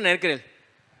பற்றி நீங்கள் என்ன நினைக்கிறீங்க?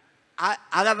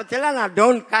 அதை பற்றிலாம் நான்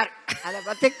டோன்ட் கேர், அதை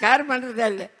பற்றி கேர் பண்ணுறதே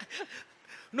இல்லை.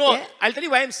 No, I'll tell you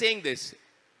why I'm saying this.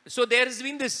 So there has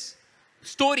been this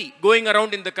story going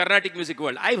around in the Carnatic music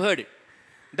world. I've heard it.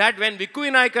 That when Vikku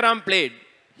Vinayakram played,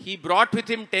 he brought with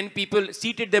him 10 people,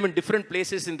 seated them in different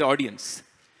places in the audience.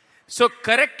 So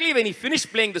correctly, when he finished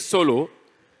playing the solo,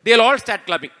 they'll all start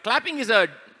clapping. Clapping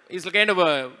is kind of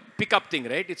a pick-up thing,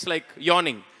 right? It's like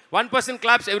yawning. One person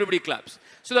claps, everybody claps.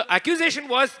 So the accusation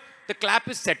was the clap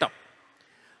is set up.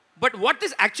 But what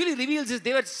this actually reveals is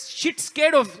they were shit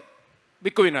scared of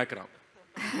Vikku Vinayakram.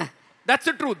 That's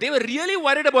the truth. They were really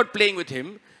worried about playing with him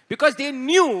because they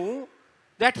knew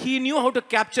that he knew how to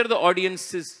capture the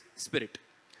audience's spirit.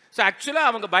 So actually,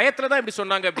 அவங்க பயத்துல தான் இப்படி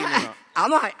சொன்னாங்க அப்படின்னா.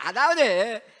 ஆமா, அதாவது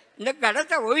இந்த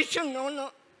கடத்தை ஒழிச்சணும்னு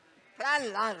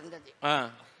பிளான்லாம் இருந்தது.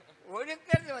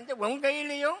 ஒழிக்கிறது வந்து உங்க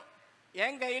கையிலையும்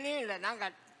என் கையிலையும் இல்லை.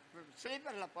 நாங்கள்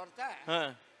ஸ்லீப்பரில் பொறுத்த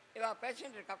இவ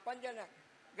பேசிட்டு இருக்கா, கொஞ்சம்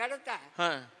கடத்தை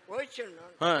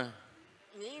ஒழிச்சிடணும்.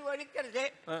 நீ ஒழிக்கிறது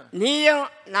நீயும்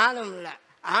நானும் இல்லை,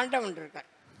 ஆண்டவன் இருக்கார்.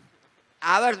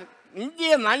 அவர்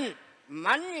இந்திய மண்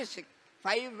மியூசிக்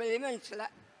 5 எலிமெண்ட்ஸில்.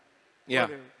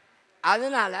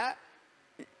 அதனால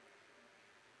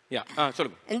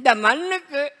இந்த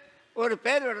மண்ணுக்கு ஒரு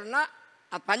பேர் விடணும்னா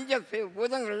பஞ்ச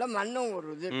பூதங்களில் மண்ணும் ஒரு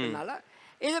இது இருக்கனால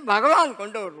இது பகவான்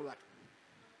கொண்டு வருவார்.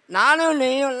 நானும்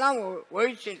நீயும் எல்லாம்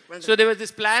ஒழிச்சு. So there was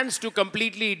this plans to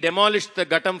completely demolish the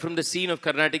Ghatam from the scene of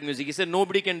Carnatic music. He said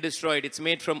nobody can destroy it. It's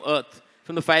made from earth,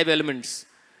 from the 5 elements.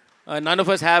 None of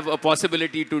us have a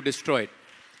possibility to destroy it.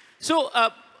 So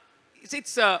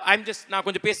I'm just now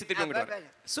konja pesithu.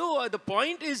 So the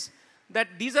point is that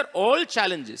these are all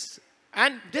challenges,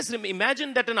 and just imagine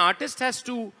that an artist has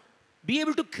to be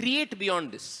able to create beyond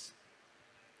this.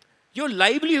 Your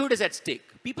livelihood is at stake.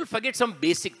 People forget some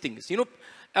basic things. You know,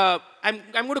 I'm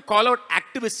going to call out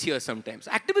activists here sometimes.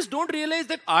 Activists don't realize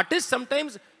that artists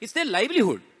sometimes, it's their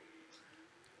livelihood.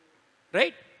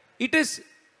 Right? It is,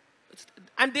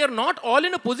 and they are not all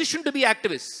in a position to be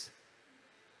activists.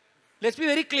 Let's be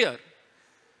very clear.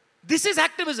 This is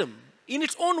activism in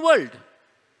its own world.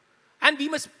 And we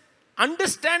must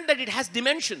understand that it has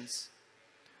dimensions.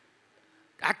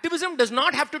 Activism does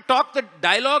not have to talk the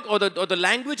dialogue or the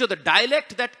language or the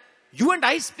dialect that you and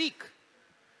I speak.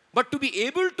 But to be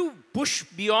able to push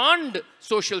beyond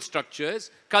social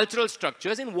structures, cultural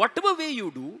structures, in whatever way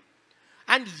you do,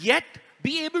 and yet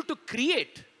be able to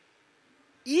create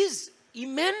is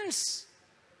immense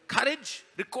courage,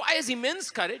 requires immense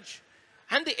courage,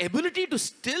 and the ability to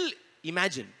still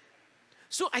imagine.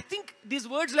 So I think these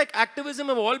words like activism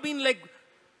have all been like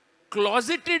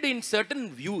closeted in certain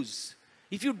views.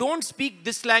 If you don't speak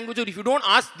this language or if you don't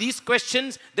ask these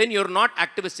questions, then you're not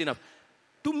activist enough.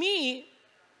 To me,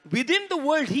 within the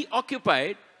world he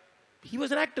occupied, he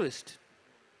was an activist.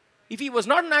 If he was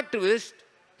not an activist,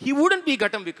 he wouldn't be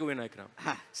Gattam Vikku Vinayakram.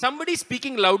 Somebody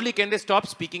speaking loudly, can they stop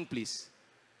speaking, please?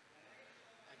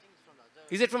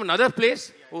 Is it from another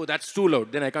place? Oh, that's too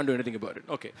loud. Then I can't do anything about it.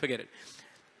 Okay, forget it.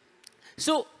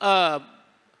 So,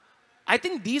 I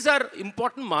think these are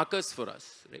important markers for us,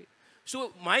 right?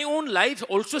 So, my own life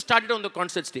also started on the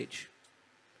concert stage.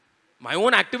 My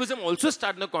own activism also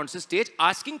started on the concert stage,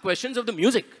 asking questions of the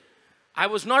music. I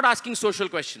was not asking social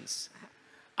questions.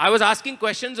 I was asking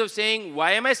questions of saying,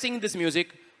 why am I singing this music?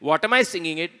 What am I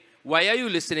singing it? Why are you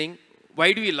listening?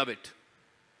 Why do you love it?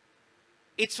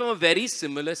 It's from a very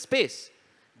similar space.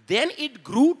 Then it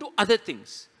grew to other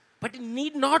things. But it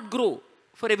need not grow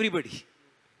for everybody.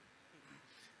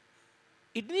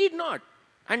 It need not.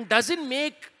 And doesn't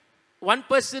make one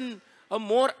person a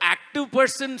more active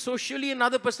person socially,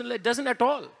 another person, it doesn't at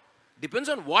all. Depends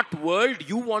on what world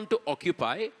you want to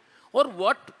occupy or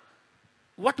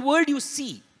what world you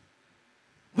see.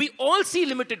 We all see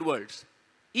limited worlds.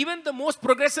 Even the most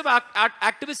progressive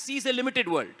activist sees a limited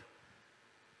world.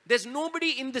 There's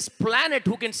nobody in this planet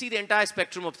who can see the entire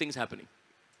spectrum of things happening.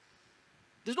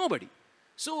 There's nobody.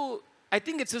 So I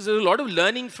think it's a lot of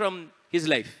learning from his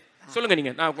life. சொல்லுங்க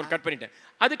நீங்க நான் cut பண்ணிட்டேன்.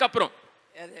 அதுக்கப்புறம்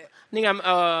நீங்க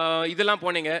இதெல்லாம்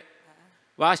போனீங்க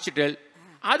வாசிச்சுட்டு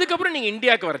அதுக்கப்புறம் நீங்க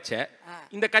இந்தியாவுக்கு வரச்ச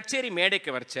இந்த கச்சேரி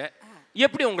மேடைக்கு வரச்ச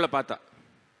எப்படி உங்களை பார்த்தா?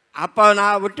 அப்போ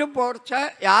நான் விட்டு போறச்ச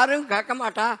யாரும் கேட்க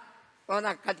மாட்டா.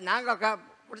 நாங்கள்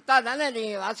கொடுத்தா தானே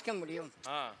நீங்கள் வாசிக்க முடியும்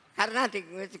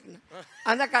கர்நாடிக் மியூசிக்.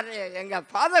 அந்த எங்கள்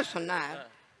ஃபாதர் சொன்னார்,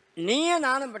 நீயும்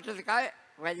நானும் பெற்றதுக்காக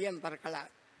வலியம் பறக்கலாம்.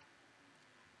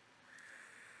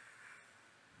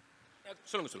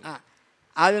 சொல்லுங்க.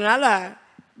 அதனால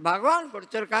பகவான்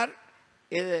கொடுத்திருக்கார்,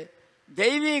 இது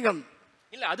தெய்வீகம்.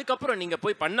 இல்ல அதுக்கப்புறம் நீங்க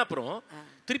போய் பண்ணப்புறம்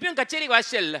திருப்பியும் கச்சேரி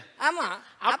வாசிச்சல்ல? ஆமா.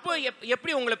 அப்போ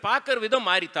எப்படி உங்களை பார்க்கற விதம்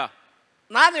மாறித்தா?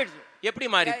 மாறிடுச்சு. எப்படி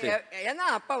மாறித்து? ஏன்னா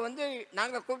அப்போ வந்து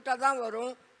நாங்கள் கூப்பிட்டா தான்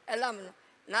வரும் எல்லாம்.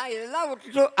 நான் இதெல்லாம்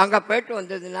விட்டுட்டு அங்கே போயிட்டு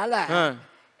வந்ததுனால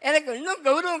எனக்கு இன்னும்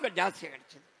கௌரவம் ஜாஸ்தி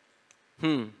கிடைச்சது.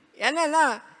 என்னன்னா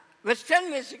வெஸ்டர்ன்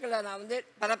மியூசிக்கில் நான் வந்து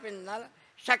பரப்பினால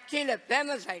சக்தியில்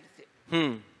ஃபேமஸ் ஆயிடுச்சு.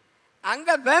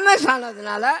 அங்கே ஃபேமஸ்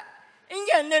ஆனதுனால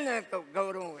இங்கே என்ன எனக்கு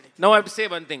கௌரவம் கிடைக்கும். Now I have to say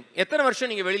one thing. எத்தனை வருஷம்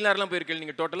நீங்கள் வெளிநாடுலாம் போயிருக்கீங்க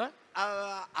நீங்கள் டோட்டலா?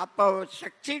 அப்போ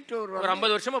சக்தி டூர் ஒரு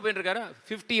 50 வருஷமா போயிட்டு இருக்காரா?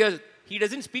 50 years. He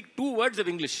doesn't speak 2 words of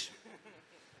English.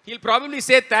 He'll probably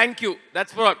say thank you.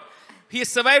 That's what. He has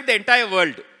survived the entire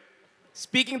world,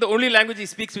 speaking the only language he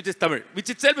speaks, which is Tamil, which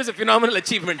itself is a phenomenal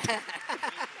achievement.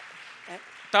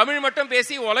 Tamil மட்டும்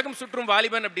பேசி உலகம் சுற்றும்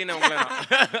வாலிபன் அப்படின்னு உங்களை.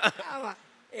 ஆமாம்,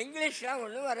 இங்கிலீஷ்லாம்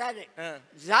ஒன்றும் வராது.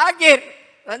 ஜாகிர்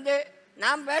வந்து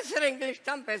நான் பேசுகிற இங்கிலீஷ்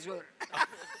தான் பேசுவார்.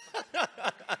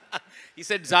 He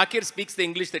said Zakir speaks the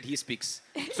English that he speaks,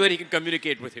 so he can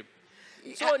communicate with him.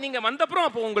 So நீங்க வந்தப்புறம்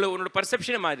அப்போ உங்களோட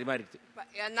பர்செப்ஷனே மாறிடுது.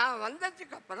 நான்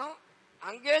வந்ததுக்கு அப்புறம்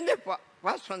அங்கேருந்து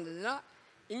பாஸ் வந்ததுன்னா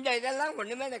இந்த இதெல்லாம்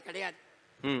ஒன்றுமே கிடையாது.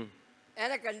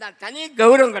 எனக்கு அந்த தனி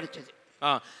கௌரவம் கிடைச்சது.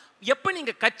 எப்போ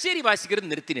நீங்க கச்சேரி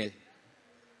வாசிக்கிறது நிறுத்தினேன்?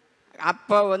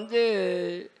 அப்போ வந்து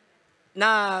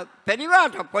நான்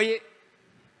பெரியவாட்ட போய்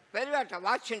பெரியவாட்ட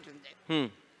வாசிச்சுட்டு இருந்தேன்.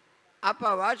 அப்போ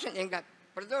எங்கள்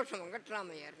பிரதோஷம்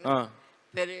வெங்கட்ராமையர்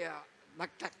பெரிய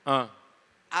பக்தர்,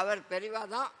 அவர் பெரியவா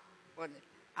தான்.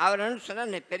 அவர் என்ன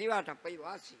சொன்னால், நீ பெரியவாட்ட போய்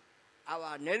வாசி,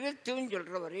 அவள் நிறுத்துன்னு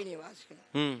சொல்கிற வரையும் நீ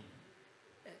வாசிக்கணும்,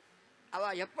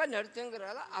 அவள் எப்போ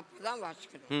நிறுத்துங்கிறாளோ அப்போ தான்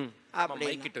வாசிக்கணும்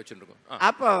அப்படின்னு.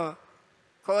 அப்போ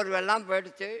கோர்வெல்லாம்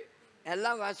போயிடுச்சு,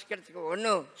 எல்லாம் வாசிக்கிறதுக்கு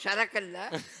ஒன்றும் சரக்கில்ல.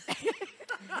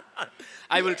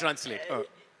 I will translate.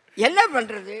 என்ன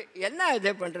பண்ணுறது, என்ன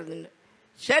இது பண்ணுறதுன்னு.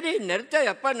 சரி நிறுத்த,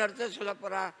 எப்போ நிறுத்த சொல்ல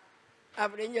போகிறா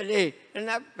அப்படின்னு சொல்லி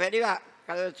என்ன பெரியவா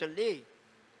கதை சொல்லி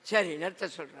சரி நிறுத்த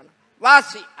சொல்கிறான்,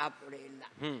 வாசி அப்படின்னா.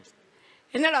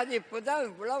 என்னடா அது இப்போ தான்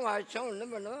இவ்வளோ வாசித்தோம்,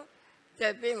 ஒன்றும் பண்ணுவோம்,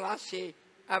 திருப்பியும் வாசி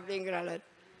அப்படிங்கிறாள்.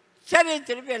 சரி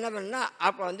திருப்பி என்ன பண்ணா,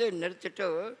 அப்போ வந்து நிறுத்திட்டு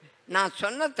நான்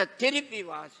சொன்னதை திருப்பி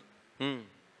வாசி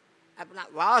அப்படின்னா,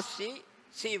 வாசி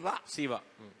சிவா சிவா,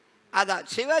 அதான்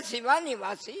சிவா சிவா நீ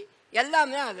வாசி,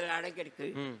 எல்லாமே அதில் அடங்கியிருக்கு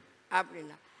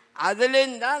அப்படின்னா.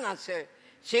 அதுலேருந்து தான் நான்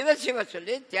சிவ சிவ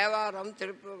சொல்லி தேவாரம்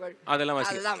திருப்புகழ் அதெல்லாம்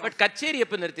வாசிக்கிறேன். பட் கச்சேரி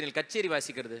எப்போ நிறுத்தினீங்க? கச்சேரி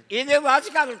வாசிக்கிறது இது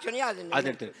வாசிக்காத சொன்னி அது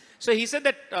நிறுத்தினேன். So he said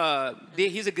that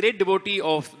he's a great devotee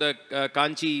of the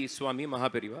Kanchi Swami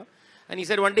Mahaperiva, and he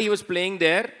said one day he was playing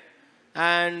there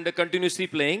and continuously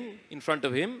playing in front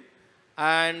of him,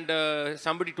 and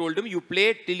somebody told him, you play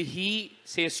till he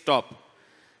says stop.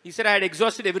 He said, I had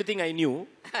exhausted everything I knew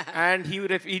and he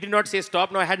did not say stop.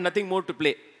 Now I had nothing more to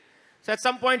play. So at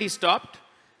some point he stopped,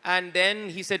 and then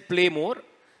he said, play more.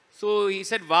 So he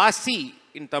said, Vasi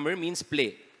in Tamil means play.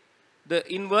 The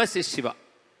inverse is Shiva.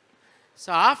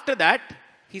 So after that,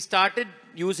 he started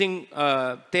using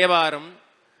Tevaram,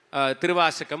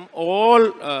 Tiruvasakam, all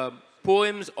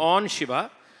poems on Shiva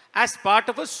as part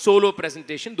of a solo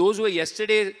presentation. Those who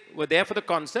were there for the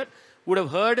concert would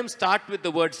have heard him start with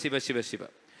the word Shiva, Shiva, Shiva.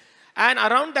 And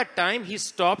around that time, he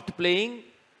stopped playing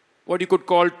what you could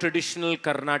call traditional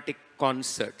Carnatic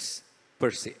concerts, per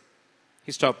se.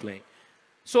 He stopped playing.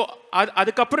 So,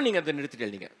 அதுக்கப்புறம் நீங்கள் அதை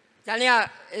நிறுத்திட்டீங்க. தனியாக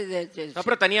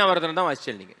அப்புறம் தனியாக வரதுன்னு தான்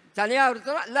வாசிச்சீங்க. தனியாக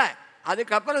வரதும் இல்லை,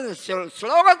 அதுக்கப்புறம்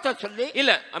ஸ்லோகத்தை சொல்லி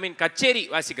இல்லை, ஐ மீன் கச்சேரி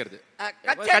வாசிக்கிறது,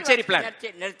 கச்சேரி பிளான்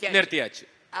நிறுத்தியாச்சு.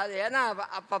 அது ஏன்னா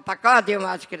அப்போ பக்காவாத்தியம்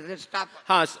வாசிக்கிறது stop.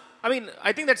 I mean,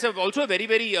 I think that's also a very,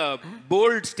 very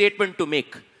bold statement to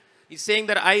make. He's saying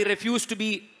that I refuse to be,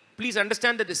 please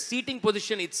understand that the seating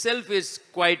position itself is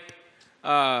quite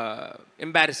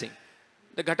embarrassing.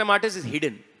 The Ghatam artist is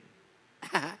hidden.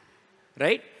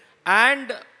 Right? And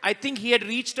I think he had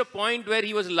reached a point where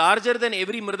he was larger than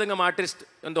every Mridangam artist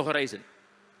on the horizon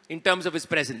in terms of his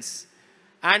presence.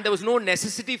 And there was no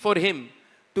necessity for him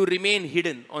to remain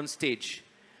hidden on stage.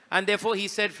 And therefore he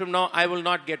said, from now I will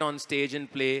not get on stage and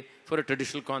play for a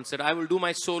traditional concert. I will do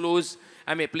my solos.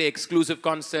 I may play exclusive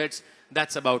concerts.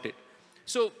 That's about it.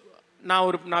 So now,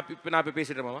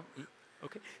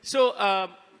 okay. So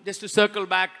just to circle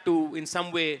back to, in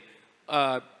some way,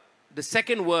 the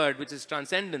second word, which is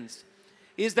transcendence,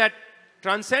 is that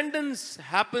transcendence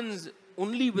happens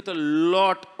only with a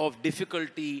lot of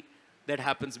difficulty that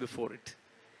happens before it.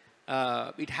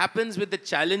 It happens with the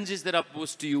challenges that are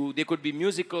posed to you. They could be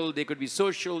musical, they could be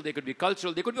social, they could be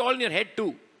cultural, they could be all in your head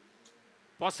too.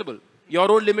 Possible.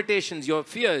 Your own limitations, your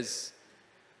fears.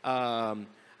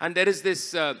 And there is this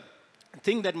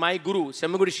thing that my guru,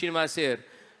 Semmagudi Srinivasayar,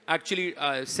 actually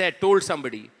told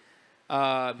somebody.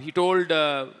 He told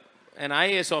an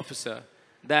IAS officer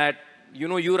that, you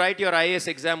know, you write your IAS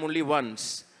exam only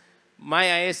once. My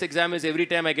IAS exam is every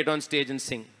time I get on stage and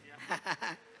sing.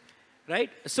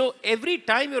 Right? So every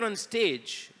time you're on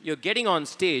stage, you're getting on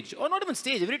stage, or not even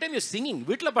stage, every time you're singing,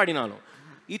 vitla padinalo,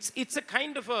 it's a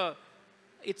kind of a,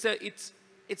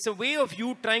 it's a way of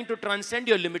you trying to transcend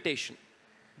your limitation.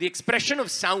 The expression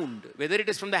of sound, whether it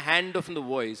is from the hand or from the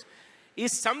voice,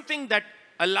 is something that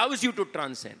allows you to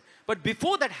transcend. But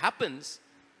before that happens,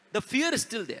 the fear is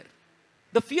still there.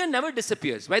 The fear never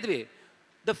disappears. By the way,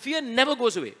 the fear never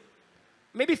goes away.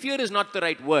 Maybe fear is not the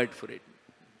right word for it.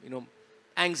 You know,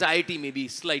 anxiety may be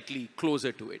slightly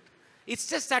closer to it. It's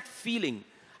just that feeling.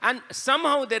 And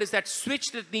somehow there is that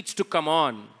switch that needs to come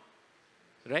on.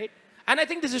 Right? And I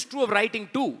think this is true of writing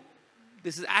too.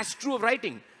 This is as true of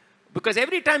writing. Because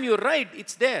every time you write,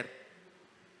 it's there.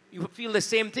 You feel the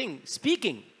same thing.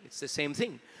 Speaking, it's the same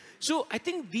thing. So I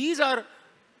think these are,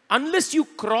 unless you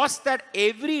cross that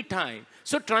every time.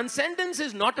 So transcendence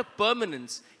is not a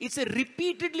permanence. It's a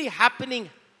repeatedly happening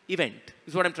event,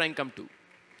 is what I'm trying to come to.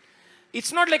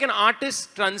 It's not like an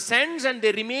artist transcends and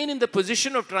they remain in the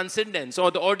position of transcendence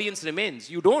or the audience remains.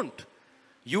 You don't.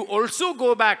 You also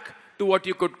go back to what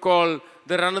you could call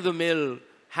the run-of-the-mill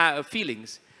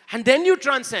feelings. And then you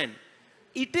transcend.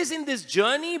 It is in this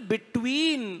journey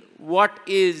between what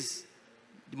is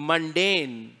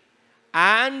mundane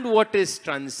and what is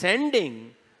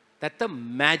transcending that the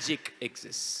magic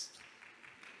exists.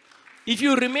 If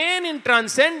you remain in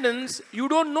transcendence, you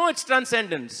don't know it's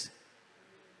transcendence.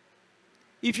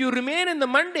 If you remain in the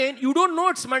mundane, you don't know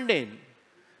it's mundane.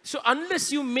 So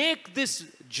unless you make this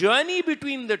journey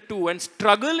between the two and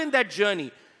struggle in that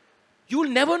journey, you'll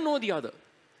never know the other.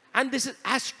 And this is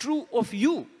as true of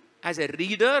you as a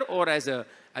reader or as a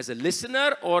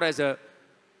listener or as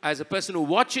a person who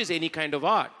watches any kind of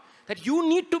art, that you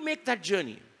need to make that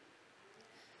journey.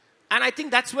 And I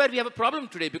think that's where we have a problem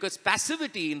today, because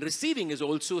passivity in receiving is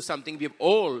also something we have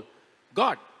all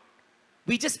got.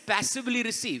 We just passively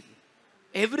receive.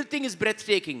 Everything is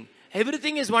breathtaking.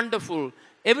 Everything is wonderful.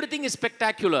 Everything is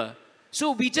spectacular.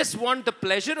 So we just want the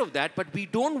pleasure of that, but we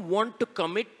don't want to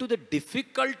commit to the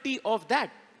difficulty of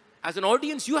that. As an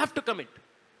audience, you have to commit.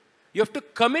 You have to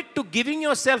commit to giving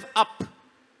yourself up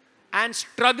and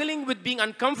struggling with being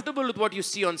uncomfortable with what you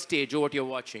see on stage or what you're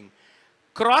watching.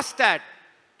 Cross that,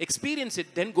 experience it,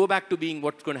 then go back to being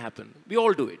what's going to happen. We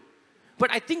all do it. But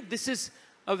I think this is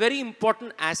a very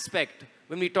important aspect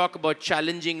when we talk about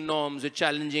challenging norms or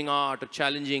challenging art or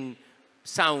challenging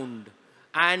sound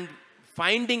and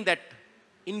finding that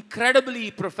incredibly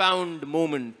profound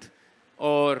moment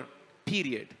or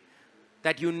period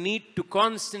that you need to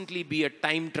constantly be a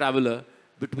time traveler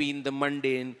between the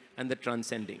mundane and the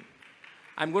transcending.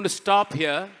 I'm going to stop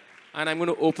here and I'm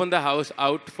going to open the house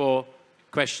out for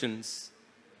questions,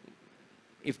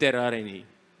 if there are any.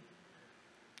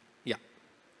 Yeah.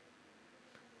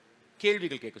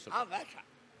 கேள்விகள் கேட்க சொல்லுங்க.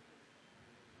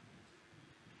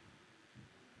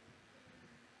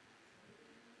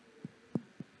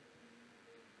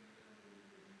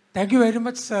 Thank you very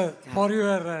much, sir, for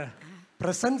your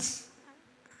presence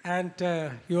and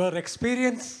your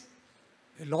experience.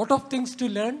 A lot of things to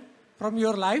learn from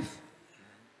your life.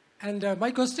 And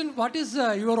my question, what is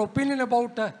your opinion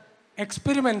about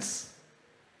experiments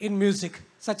in music,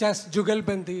 such as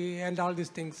Jugalbandi and all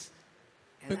these things?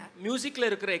 மியூசிக்ல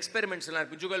இருக்கிற experiments எல்லாம்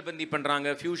இருக்கு. ஜுகல்பந்தி பண்றாங்க,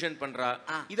 fusion பண்றா.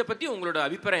 இத பத்தி உங்களோட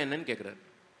அபிப்பிராயம் என்னன்னு கேக்குறாரு.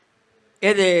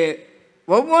 இது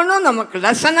ஒவ்வொன்றும் நமக்கு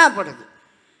லெசனா படுது.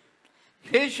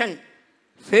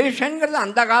 ஃபியூஷன்ங்கிறது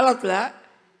அந்த காலத்தில்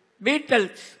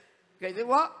பீட்டல்ஸ்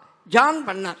இதுவோ ஜான்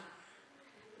பண்ணார்.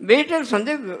 பீட்டல்ஸ்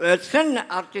வந்து வெஸ்டர்ன்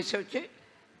ஆர்டிஸ்ட் வச்சு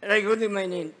ரகுதி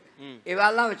மைனின்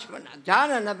இவெல்லாம் வச்சு பண்ணார்.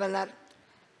 ஜான் என்ன பண்ணார்,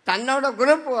 தன்னோட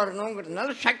குரூப் வரணுங்கிறதுனால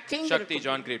சக்தி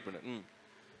ஜான் கிரியேட் பண்ணார்.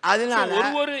 அதனால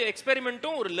ஒரு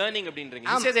எக்ஸ்பெரிமெண்ட்டும் ஒரு லேர்னிங் அப்படின்றீங்க.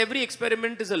 He says every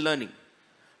experiment is a learning.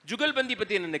 Jugalbandi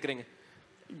பத்தி என்ன நினைக்கிறீங்க?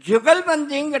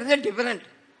 ஜுகல்பந்திங்கிறது டிஃபரெண்ட்.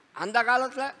 அந்த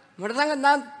காலத்தில் மிருதங்கம்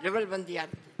தான் ஜுகல்பந்தியா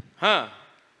இருந்தது.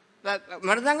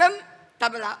 மிருதங்கம்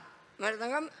தபலா,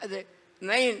 மிருதங்கம் அது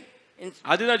மெயின்,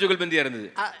 அதுதான் ஜுகல்பந்தியா இருந்தது.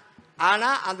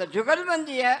 ஆனால் அந்த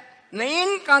ஜுகல்பந்தியை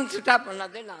மெயின் கான்செப்டா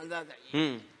பண்ணது நான் தான்.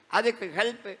 அதுக்கு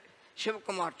ஹெல்ப்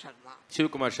சிவகுமார்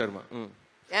சர்மா.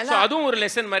 So அதுவும் ஒரு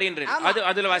லெசன் மாதிரின்ற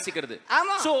அதுல வாசிக்கிறது.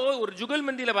 So ஒரு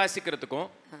ஜுகல்பந்தியில வாசிக்கிறதுக்கும்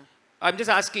I'm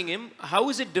just asking him, how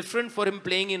is it different for him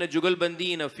playing in a jugalbandi,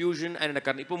 in a fusion and in a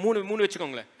karnataka? இப்போ மூணு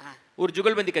வெச்சுக்கோங்களே. ஒரு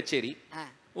ஜுகல்பந்தி கச்சேரி,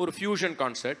 ஒரு ஃபியூஷன்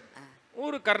கான்சர்ட்,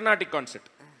 ஒரு கர்நாடிக் கான்சர்ட்.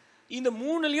 இந்த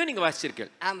மூணுலயும் நீங்க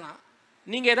வாசிச்சிருக்கீங்க. ஆமா.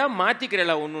 நீங்க ஏதாவது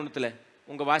மாத்திக்கிறீங்களா ஒண்ணுத்துல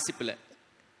உங்க வாசிப்புல?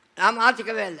 நான்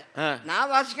மாத்திக்கவே இல்லை.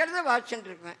 நான் வாசிக்கிறத வாசிச்சுட்டு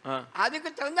இருக்கேன். அதுக்கு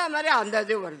தகுந்த மாதிரி அந்த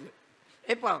இது வருது.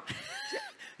 இப்போ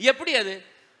எப்படி அது?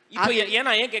 இப்போ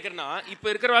ஏன்னா ஏன் கேட்குறேன்னா, இப்போ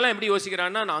இருக்கிறவாலாம் எப்படி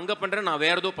யோசிக்கிறான்னா, நான் அங்கே பண்ணுறேன், நான்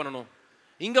வேற ஏதோ பண்ணணும்,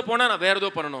 இங்கே போனால் நான் வேற ஏதோ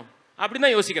பண்ணணும் அப்படின்னு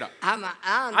தான் யோசிக்கிறான். ஆமாம்,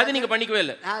 அது நீங்கள் பண்ணிக்கவே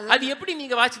இல்லை. அது எப்படி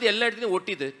நீங்கள் வாசிச்சது எல்லா இடத்துலையும்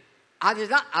ஒட்டிது?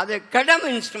 அதுதான் அது கடம்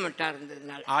இன்ஸ்ட்ருமெண்ட்டாக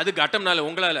இருந்ததுனால. அது கட்டம்னால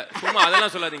உங்களால் சும்மா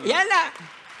அதெல்லாம் சொல்லாதீங்க. ஏன்னா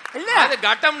இல்லை அது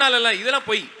கட்டம்னால இதெல்லாம்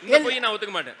போய் நான்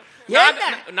ஒத்துக்க மாட்டேன்.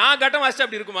 நான் கட்டம் வாசிச்சா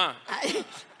அப்படி இருக்குமா?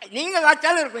 நீங்கள்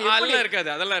வாசிச்சாலும் இருக்கும். அதெல்லாம் இருக்காது.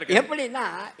 அதெல்லாம் இருக்கு. எப்படின்னா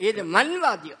இது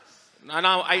மண்வாத்தியம்.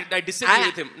 I disagree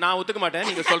with him. நான் ஒத்துக்க மாட்டேன்.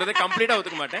 நீங்க சொல்றதை கம்ப்ளீட்டா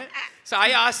ஒத்துக்க மாட்டேன். So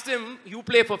I asked him, you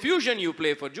play for fusion, you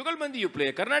play for jugalbandi, you play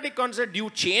a Carnatic concert, do you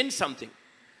change something?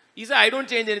 He said, I don't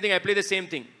change anything, I play the same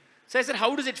thing. So I said,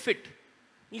 how does it fit?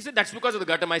 He said, that's because of the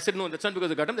ghattam. I said, no, that's not because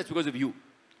of the ghattam, that's because of you.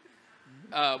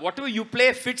 Whatever you play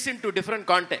fits into different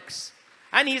contexts.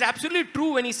 And he's absolutely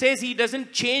true when he says he doesn't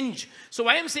change. So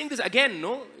why I'm saying this again,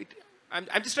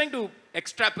 I'm just trying to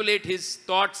extrapolate his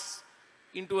thoughts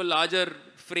into a larger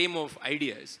frame of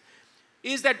ideas,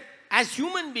 is that as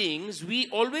human beings, we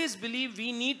always believe we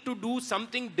need to do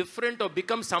something different or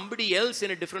become somebody else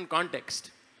in a different context.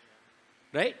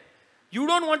 Right? You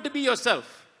don't want to be yourself.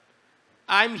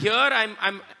 I'm here,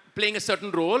 I'm playing a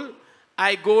certain role.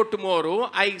 I go tomorrow,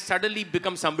 I suddenly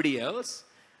become somebody else.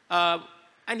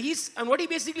 And what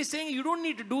he's basically saying, you don't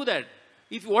need to do that.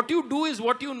 If what you do is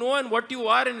what you know and what you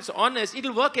are and it's honest,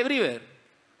 it'll work everywhere.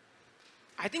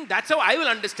 I think that's how I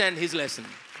will understand his lesson.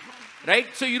 Right?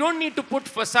 So you don't need to put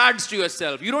facades to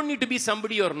yourself. You don't need to be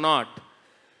somebody you're not.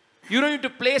 You don't need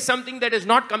to play something that is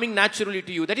not coming naturally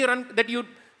to you, that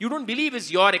you don't believe is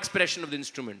your expression of the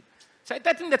instrument. So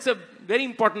I think that's a very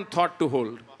important thought to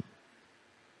hold.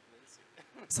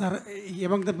 Sir,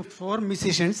 among the four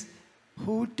musicians,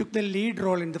 who took the lead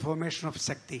role in the formation of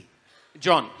Shakti?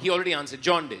 John. He already answered.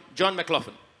 John did. John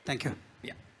McLaughlin. Thank you.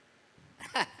 Yeah.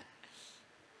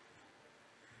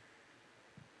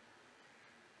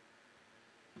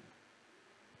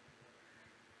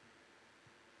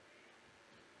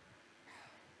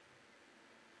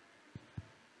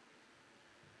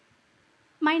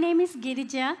 My name is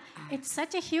Girija. It's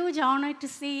such a huge honor to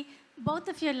see both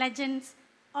of your legends,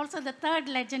 also the third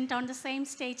legend, on the same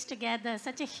stage together.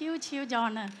 Such a huge, huge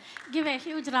honor. Give a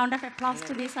huge round of applause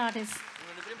to these artists.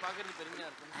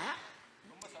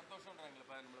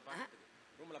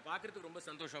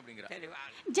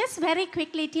 Just very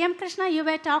quickly, T.M. Krishna, you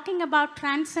were talking about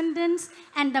transcendence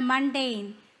and the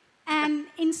mundane. And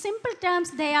in simple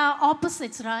terms, they are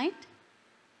opposites, right?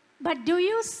 But do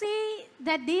you see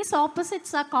that these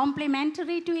opposites are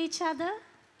complementary to each other?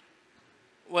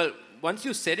 Well, once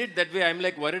you said it that way, I'm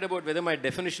like worried about whether my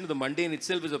definition of the mundane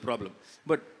itself is a problem.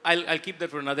 But I'll keep that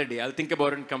for another day. I'll think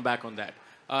about it and come back on that.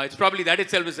 It's probably that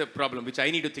itself is a problem, which I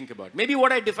need to think about. Maybe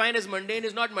what I define as mundane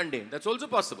is not mundane. That's also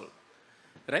possible.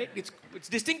 Right? It's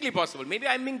distinctly possible. Maybe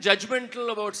I'm being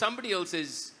judgmental about somebody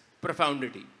else's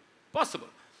profundity. Possible.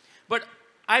 But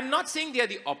I'm not saying they are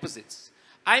the opposites.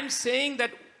 I'm saying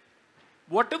that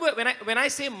whatever, when I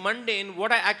say mundane,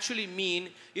 what I actually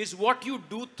mean is what you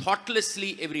do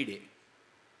thoughtlessly every day.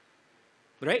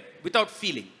 Right? Without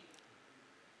feeling.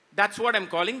 That's what I'm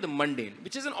calling the mundane,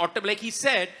 which is an like he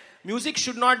said, music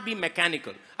should not be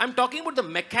mechanical. I'm talking about the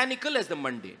mechanical as the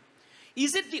mundane.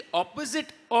 Is it the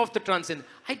opposite of the transcendent?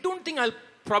 I don't think I'll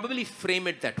probably frame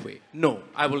it that way. No,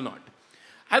 I will not.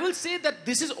 I will say that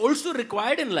this is also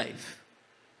required in life.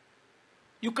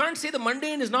 You can't say the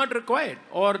mundane is not required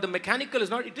or the mechanical is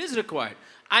not. It is required.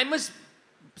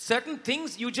 Certain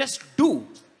things you just do.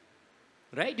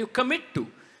 Right? You commit to.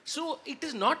 So it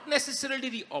is not necessarily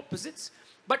the opposites,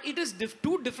 but it is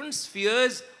two different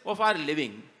spheres of our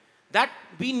living that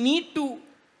we need to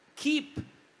keep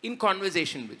in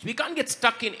conversation with. We can't get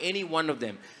stuck in any one of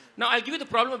them. Now, I'll give you the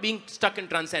problem of being stuck in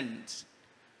transcendence.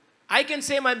 I can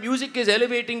say my music is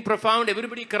elevating, profound,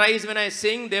 everybody cries when I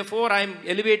sing, therefore I'm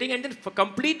elevating, and then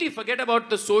completely forget about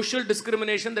the social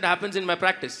discrimination that happens in my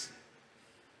practice.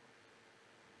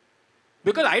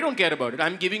 Because I don't care about it.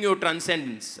 I'm giving you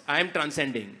transcendence. I'm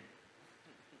transcending.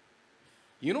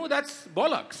 You know, that's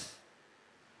bollocks.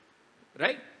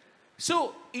 Right?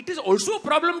 So, it is also a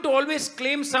problem to always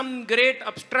claim some great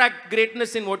abstract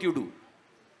greatness in what you do.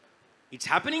 It's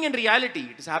happening in reality.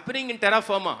 It is happening in terra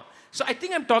firma. So, I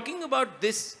think I'm talking about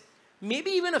this, maybe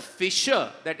even a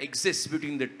fissure that exists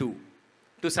between the two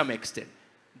to some extent.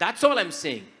 That's all I'm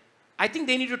saying. I think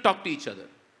they need to talk to each other.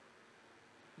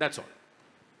 That's all.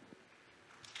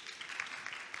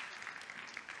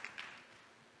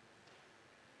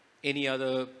 Any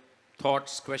other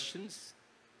thoughts, questions?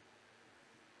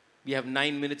 We have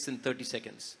 9 minutes and 30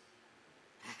 seconds.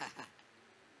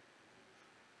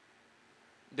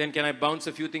 Then can I bounce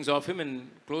a few things off him and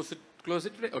close it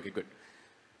today? Okay, good.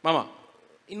 Mama,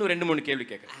 இன்னும் 2-3 கேள்வி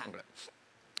கேட்குறேன் உங்களை.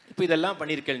 இப்போ இதெல்லாம்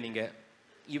பண்ணியிருக்கேன் நீங்கள்.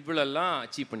 இவ்வளோலாம்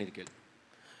achieve பண்ணியிருக்கேன்.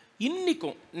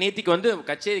 இன்னைக்கும் நேத்திக்கு வந்து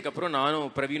கச்சேரிக்கு அப்புறம்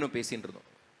நானும் பிரவீனும் பேசின்னு இருந்தோம்.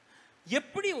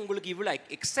 எப்படி உங்களுக்கு இவ்வளோ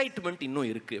எக்ஸைட்மெண்ட் இன்னும்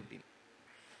இருக்குது அப்படின்னு?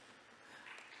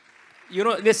 You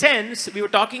know, in a sense, we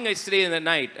were talking yesterday in the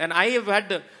night, and I have had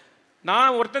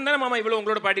நான் ஒருத்தன் தானே மாமா இவ்வளோ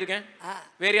உங்களோட பாடியிருக்கேன்,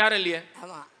 வேறு யாரும் இல்லையே.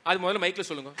 அது முதல்ல மைக்கில்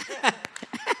சொல்லுங்க.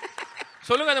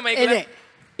 சொல்லுங்க அந்த மைக்கில்.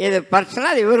 இது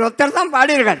பர்சனல் இவர் ஒருத்தர் தான்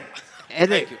பாடியிருக்காரு.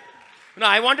 Thank you. No,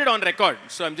 I want it on record,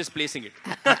 so I'm just placing it.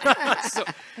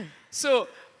 So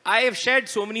I have shared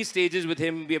so many stages with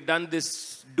him. We have done this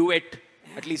duet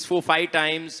at least 4-5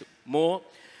 times more.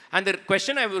 And the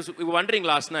question I was wondering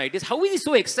last night is, how is he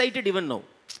so excited even now?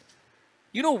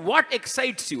 You know, what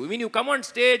excites you? When you come on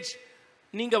stage,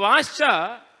 நீங்க வாசிச்சா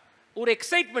ஒரு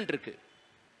excitement இருக்கு,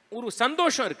 ஒரு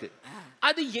சந்தோஷம் இருக்கு.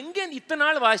 அது எங்க இத்தனை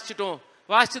நாள்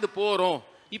வாசிச்சது போறோம்,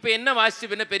 இப்போ என்ன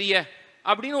வாசிச்சு என்ன பெரிய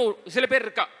அப்படின்னு சில பேர்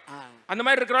இருக்கா. அந்த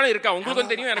மாதிரி இருக்கிறாலும் இருக்கா.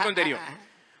 உங்களுக்கும் தெரியும், எனக்கும் தெரியும்.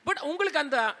 பட் உங்களுக்கு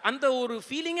அந்த ஒரு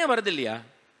ஃபீலிங்கே வருது இல்லையா?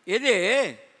 எது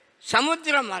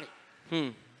சமுத்திரம் மாதிரி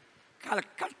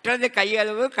கற்றது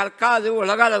கையளவு, கற்காது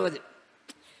உலகளவு.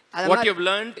 What you have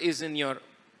learned is in your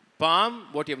palm.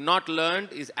 What you have not learned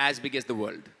is as big as the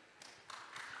world.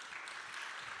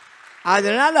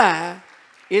 அதனால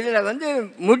இதில் வந்து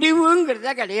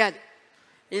முடிவுங்கிறதே கிடையாது.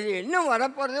 இது இன்னும்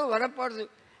வரப்போகிறது.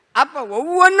 அப்போ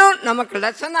ஒவ்வொன்றும் நமக்கு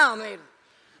லெசனாக அமையுது.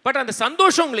 பட் அந்த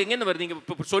சந்தோஷம் உங்களுக்கு எங்கேருந்து வருது? நீங்கள்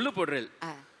இப்போ சொல்லு போடுறேன்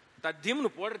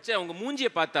தத்தியம்னு போடுறச்சே அவங்க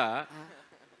மூஞ்சியை பார்த்தா,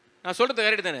 நான் சொல்கிறது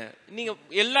கரெக்டு தானே? நீங்கள்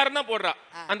எல்லாரும் தான் போடுறா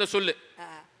அந்த சொல்லு,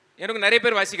 எனக்கு நிறைய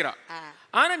பேர் வாசிக்கிறா.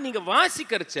 ஆனால் நீங்கள்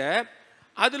வாசிக்கிறச்ச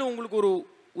அதில் உங்களுக்கு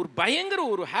ஒரு பயங்கர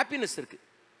ஒரு ஹாப்பினஸ் இருக்கு.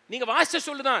 நீங்க வாசிச்ச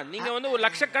சொல்லுதான், நீங்க வந்து ஒரு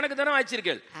லட்சக்கணக்கு தானே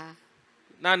வாசிச்சிருக்கீங்க.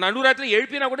 நான் நடுராத்திரில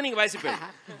எழுப்பினா கூட நீங்க வாசிப்பேன்.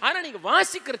 ஆனா நீங்க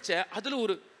வாசிக்கிறச்ச அதுல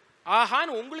ஒரு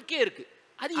ஆஹான்னு உங்களுக்கே இருக்கு.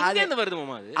 அது எங்க இருந்து வருது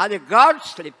மாமா? அது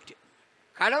காட்ஸ் கிஃப்ட்,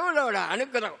 கடவுளோட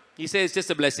அனுகிரகம். He says it's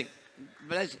just a blessing.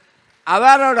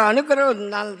 அவரோட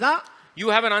அனுகிரகம்னால தான். You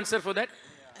have an answer for that?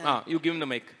 You give him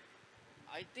the mic.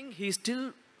 I think he still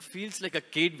feels like a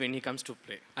kid when he comes to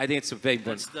play. I think it's a very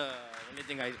good. That's the only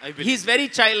thing I believe. He's very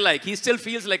childlike. He still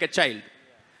feels like a child.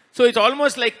 So it's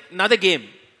almost like another game.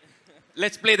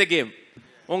 Let's play the game.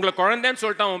 உங்களை குழந்தைன்னு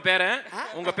சொல்லிட்டான் உன் பேரன்,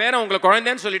 உங்க பேரன் உங்களை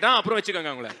குழந்தைன்னு சொல்லிட்டான், அப்புறம்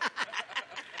வச்சுக்கோங்க உங்களை.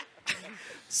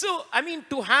 So, I mean,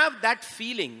 to have that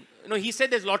feeling, he said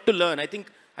there's a lot to learn. I think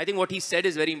what he said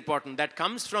is very important. That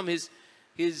comes from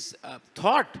his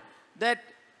thought that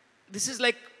this is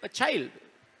like a child.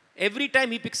 Every time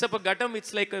he picks up a ghatam,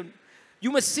 it's like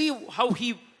you must see how he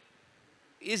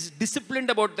is disciplined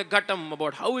about the ghatam,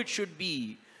 about how it should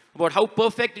be, about how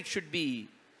perfect it should be.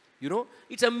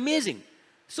 It's amazing.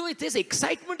 So this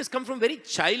excitement has come from very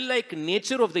childlike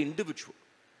nature of the individual.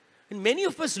 And many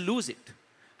of us lose it.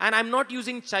 And I'm not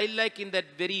using childlike in that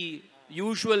very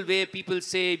usual way people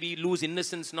say we lose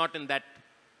innocence, not in that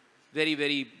very,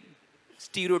 very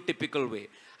stereotypical way.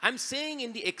 I'm saying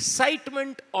in the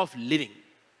excitement of living,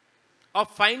 of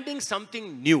finding something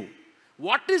new.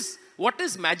 What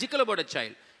is magical about a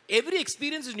child? Every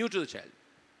experience is new to the child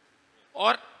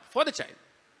or for the child.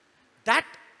 That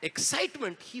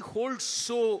excitement he holds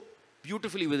so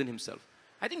beautifully within himself.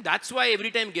 I think that's why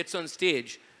every time he gets on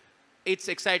stage, it's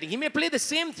exciting. He may play the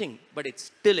same thing, but it's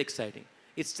still exciting.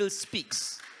 It still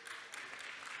speaks.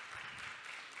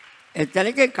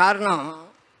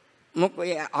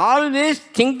 Always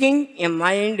thinking in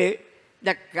mind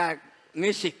the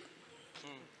music.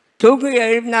 தூக்கி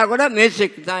எழுப்பினா கூட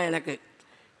music தான் எனக்கு.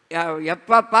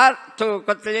 எப்போ பார்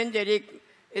கொத்துலேயும் சரி,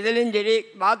 இதுலேயும் சரி,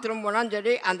 bathroom போனாலும்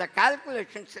சரி, அந்த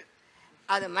கால்குலேஷன்ஸு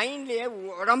அது மைண்ட்லேயே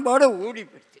உடம்போடு ஊடி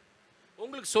போயிடுச்சு.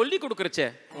 உங்களுக்கு சொல்லி கொடுக்குறச்சே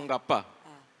உங்கள் அப்பா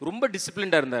ரொம்ப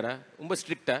டிசிப்ளின்டாக இருந்தாரா, ரொம்ப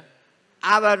ஸ்ட்ரிக்டா?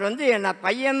 அவர் என்னை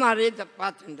பையன் மாதிரியே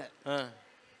பார்த்துருந்தார்.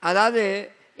 அதாவது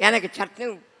எனக்கு சட்னி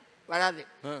வராது,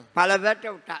 பல பேர்கிட்ட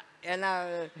விட்டா, ஏன்னா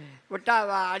விட்டா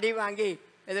அடி வாங்கி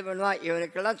இது பண்ணுவா.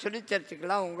 இவனுக்கெல்லாம்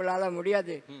சொல்லித்தரத்துக்கெல்லாம் உங்களால்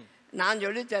முடியாது, நான்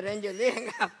சொல்லித்தரேன்னு சொல்லி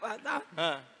எங்கள் அப்பா தான்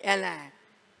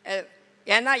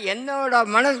ஏன்னா என்னோட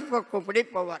மனசுப்படி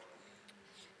போவார்.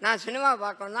 நான் சினிமா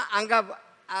பார்க்கணுன்னா அங்கே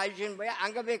அழிச்சுன்னு போய்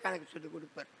அங்கே போய் கணக்கு சொல்லி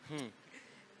கொடுப்பார்.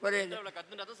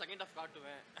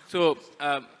 So,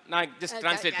 now just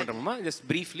translate panramma, just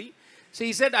briefly. So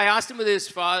he said, I asked him whether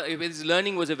his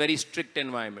learning was a very strict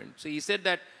environment. So he said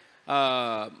that,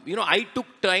 I took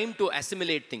time to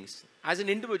assimilate things. As an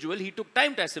individual, he took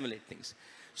time to assimilate things.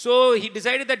 So he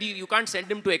decided that you can't send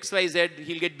him to XYZ,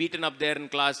 he'll get beaten up there in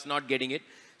class, not getting it.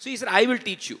 So he said, I will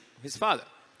teach you, his father.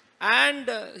 And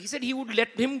he said he would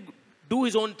let him do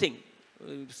his own thing.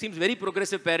 Seems very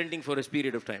progressive parenting for a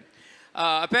period of time.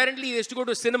 Apparently, he used to go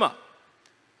to cinema.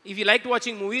 If he liked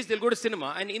watching movies, they'll go to cinema.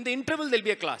 And in the interval, there'll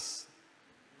be a class.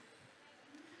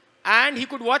 And he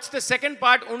could watch the second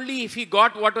part only if he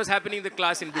got what was happening in the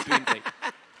class in between. Right?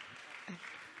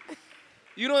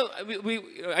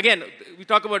 We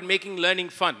talk about making learning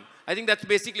fun. I think that's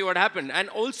basically what happened. And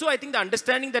also, I think the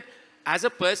understanding that as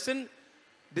a person,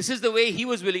 this is the way he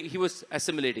was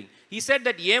assimilating. He said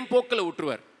that yem pokkala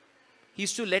utruvar. He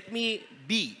used to let me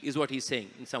be, is what he's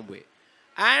saying in some way.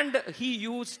 And he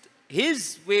used his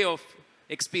way of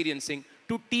experiencing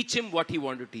to teach him what he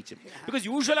wanted to teach him. Because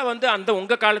usually anda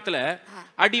unga kaalathula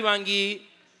adi vaangi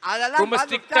ரொம்ப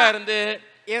ஸ்ட்ரிக்ட்டா இருந்து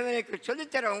இவனுக்கு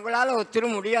சொல்லித்தர உங்களால் ஒத்துரு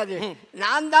முடியாது,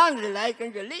 நான் தான்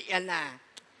லைக்குன்னு சொல்லி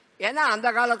ஏன்னா அந்த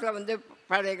காலத்தில்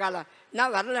பழைய காலம்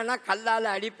நான் வரலைன்னா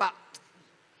கல்லால் அடிப்பா,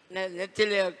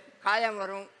 நெத்தியில் காயம்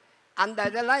வரும். அந்த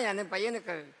இதெல்லாம் என்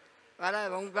பையனுக்கு வர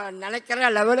உங்கள் நினைக்கிற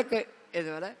லெவலுக்கு இது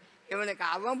வர இவனுக்கு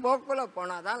அவன் போக்குள்ள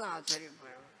போனால் தான் நான் சரி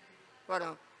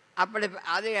போகிறோம். அப்படி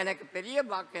அது எனக்கு பெரிய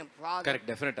பாக்கியம்.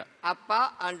 அப்பா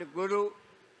அண்ட் குரு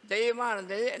தெய்வமாக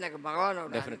இருந்தது எனக்கு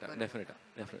பகவானோட.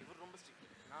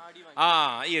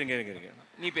 இருங்க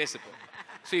நீ பேசுப்போ.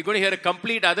 So you're going to hear a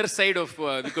complete other side of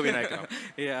Vikku Vinayakram.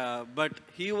 Yeah, but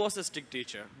he was a strict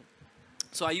teacher.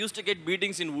 So I used to get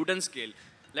beatings in wooden scale.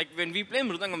 Like when we play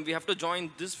mridangam, we have to join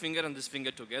this finger and this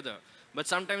finger together. But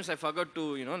sometimes I forgot to,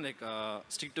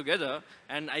 stick together,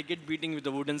 and I get beating with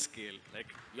the wooden scale. Like,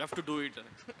 you have to do it.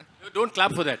 Don't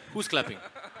clap for that. Who's clapping?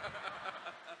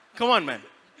 Come on, man.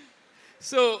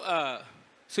 So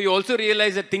you also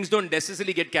realize that things don't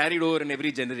necessarily get carried over in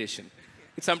every generation.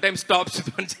 It sometimes stops with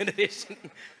one generation.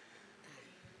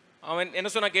 என்ன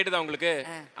சொன்னா கேட்டதா உங்களுக்கு?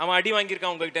 அவன் அடி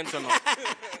வாங்கியிருக்கான் உங்ககிட்டன்னு சொன்னான்.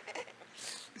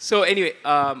 So anyway,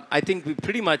 I think we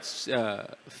pretty much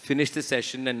finished the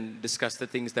session and discussed the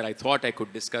things that I thought I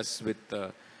could discuss with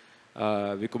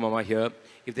Vikku Mama here.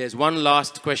 If there's one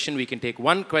last question, we can take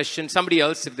one question. Somebody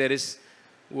else, if there is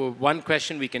one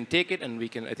question, we can take it and we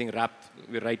can, I think,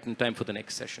 we're right in time for the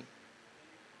next session.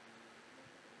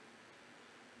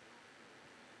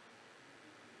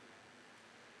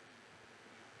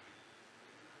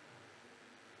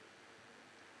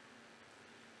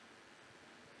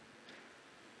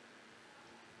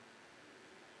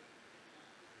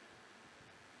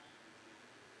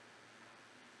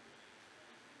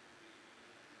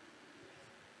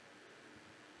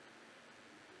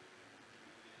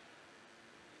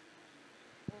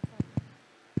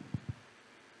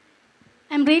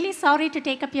 I'm really sorry to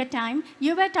take up your time.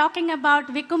 You were talking about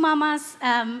Vikku Mama's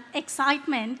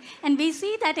excitement, and we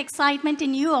see that excitement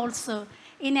in you also.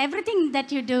 In everything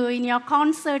that you do, in your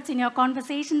concerts, in your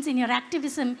conversations, in your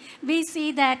activism, we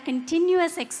see that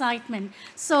continuous excitement.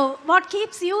 So what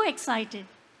keeps you excited?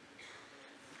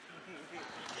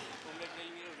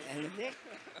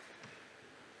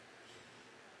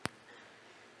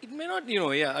 It may not,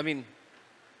 yeah, I mean,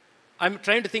 I'm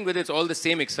trying to think whether it's all the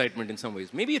same excitement in some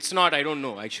ways. Maybe it's not, I don't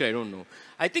know. Actually, I don't know.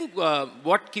 I think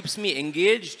what keeps me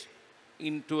engaged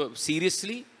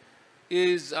seriously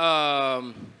is, I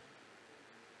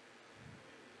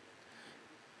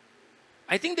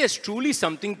think there's truly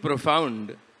something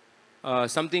profound,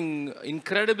 something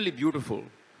incredibly beautiful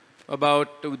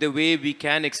about the way we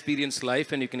can experience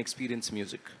life and you can experience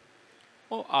music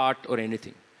or art or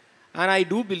anything. And I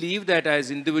do believe that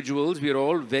as individuals, we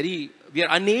are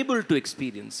unable to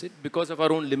experience it because of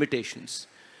our own limitations.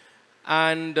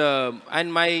 And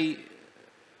my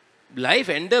life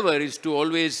endeavor is to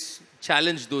always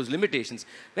challenge those limitations.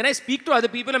 When I speak to other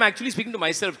people, I'm actually speaking to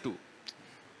myself too.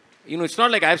 It's not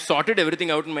like I've sorted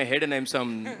everything out in my head and I'm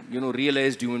some,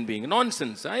 realized human being.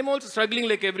 Nonsense. I'm also struggling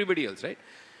like everybody else, right?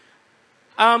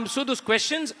 So those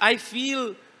questions, I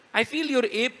feel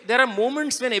there are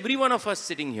moments when every one of us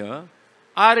sitting here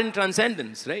are in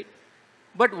transcendence, right?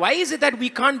 But why is it that we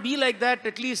can't be like that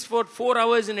at least for 4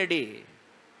 hours in a day?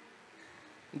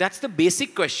 That's the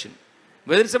basic question.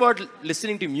 Whether it's about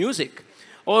listening to music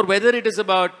or whether it is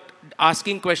about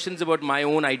asking questions about my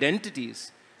own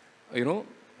identities,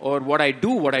 or what I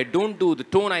do, what I don't do, the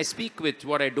tone I speak with,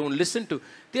 what I don't listen to.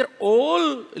 They're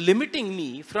all limiting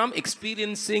me from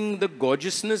experiencing the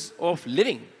gorgeousness of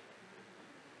living.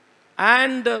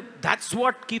 And that's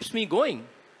what keeps me going.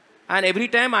 And every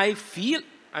time I feel,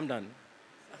 I'm done.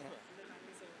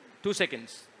 2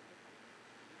 seconds.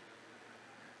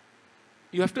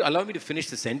 You have to allow me to finish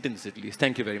the sentence at least.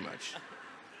 Thank you very much.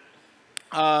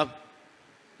 No,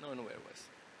 where was?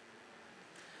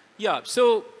 Yeah,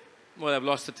 so, well, I've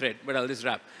lost the thread, but I'll just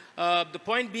wrap. The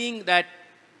point being that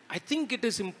I think it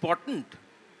is important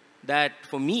that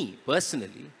for me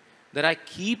personally, that I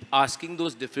keep asking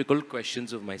those difficult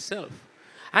questions of myself.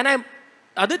 And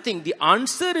other thing, the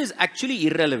answer is actually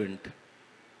irrelevant.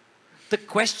 The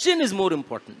question is more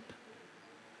important.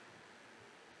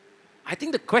 I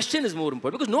think the question is more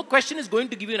important because no question is going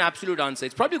to give you an absolute answer.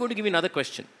 It's probably going to give you another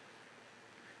question,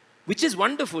 which is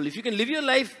wonderful. If you can live your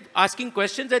life asking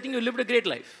questions, I think you lived a great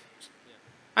life.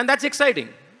 And that's exciting.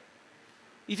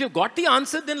 If you've got the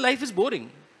answer, then life is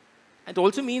boring. It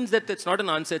also means that it's not an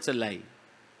answer, it's a lie.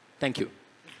 Thank you.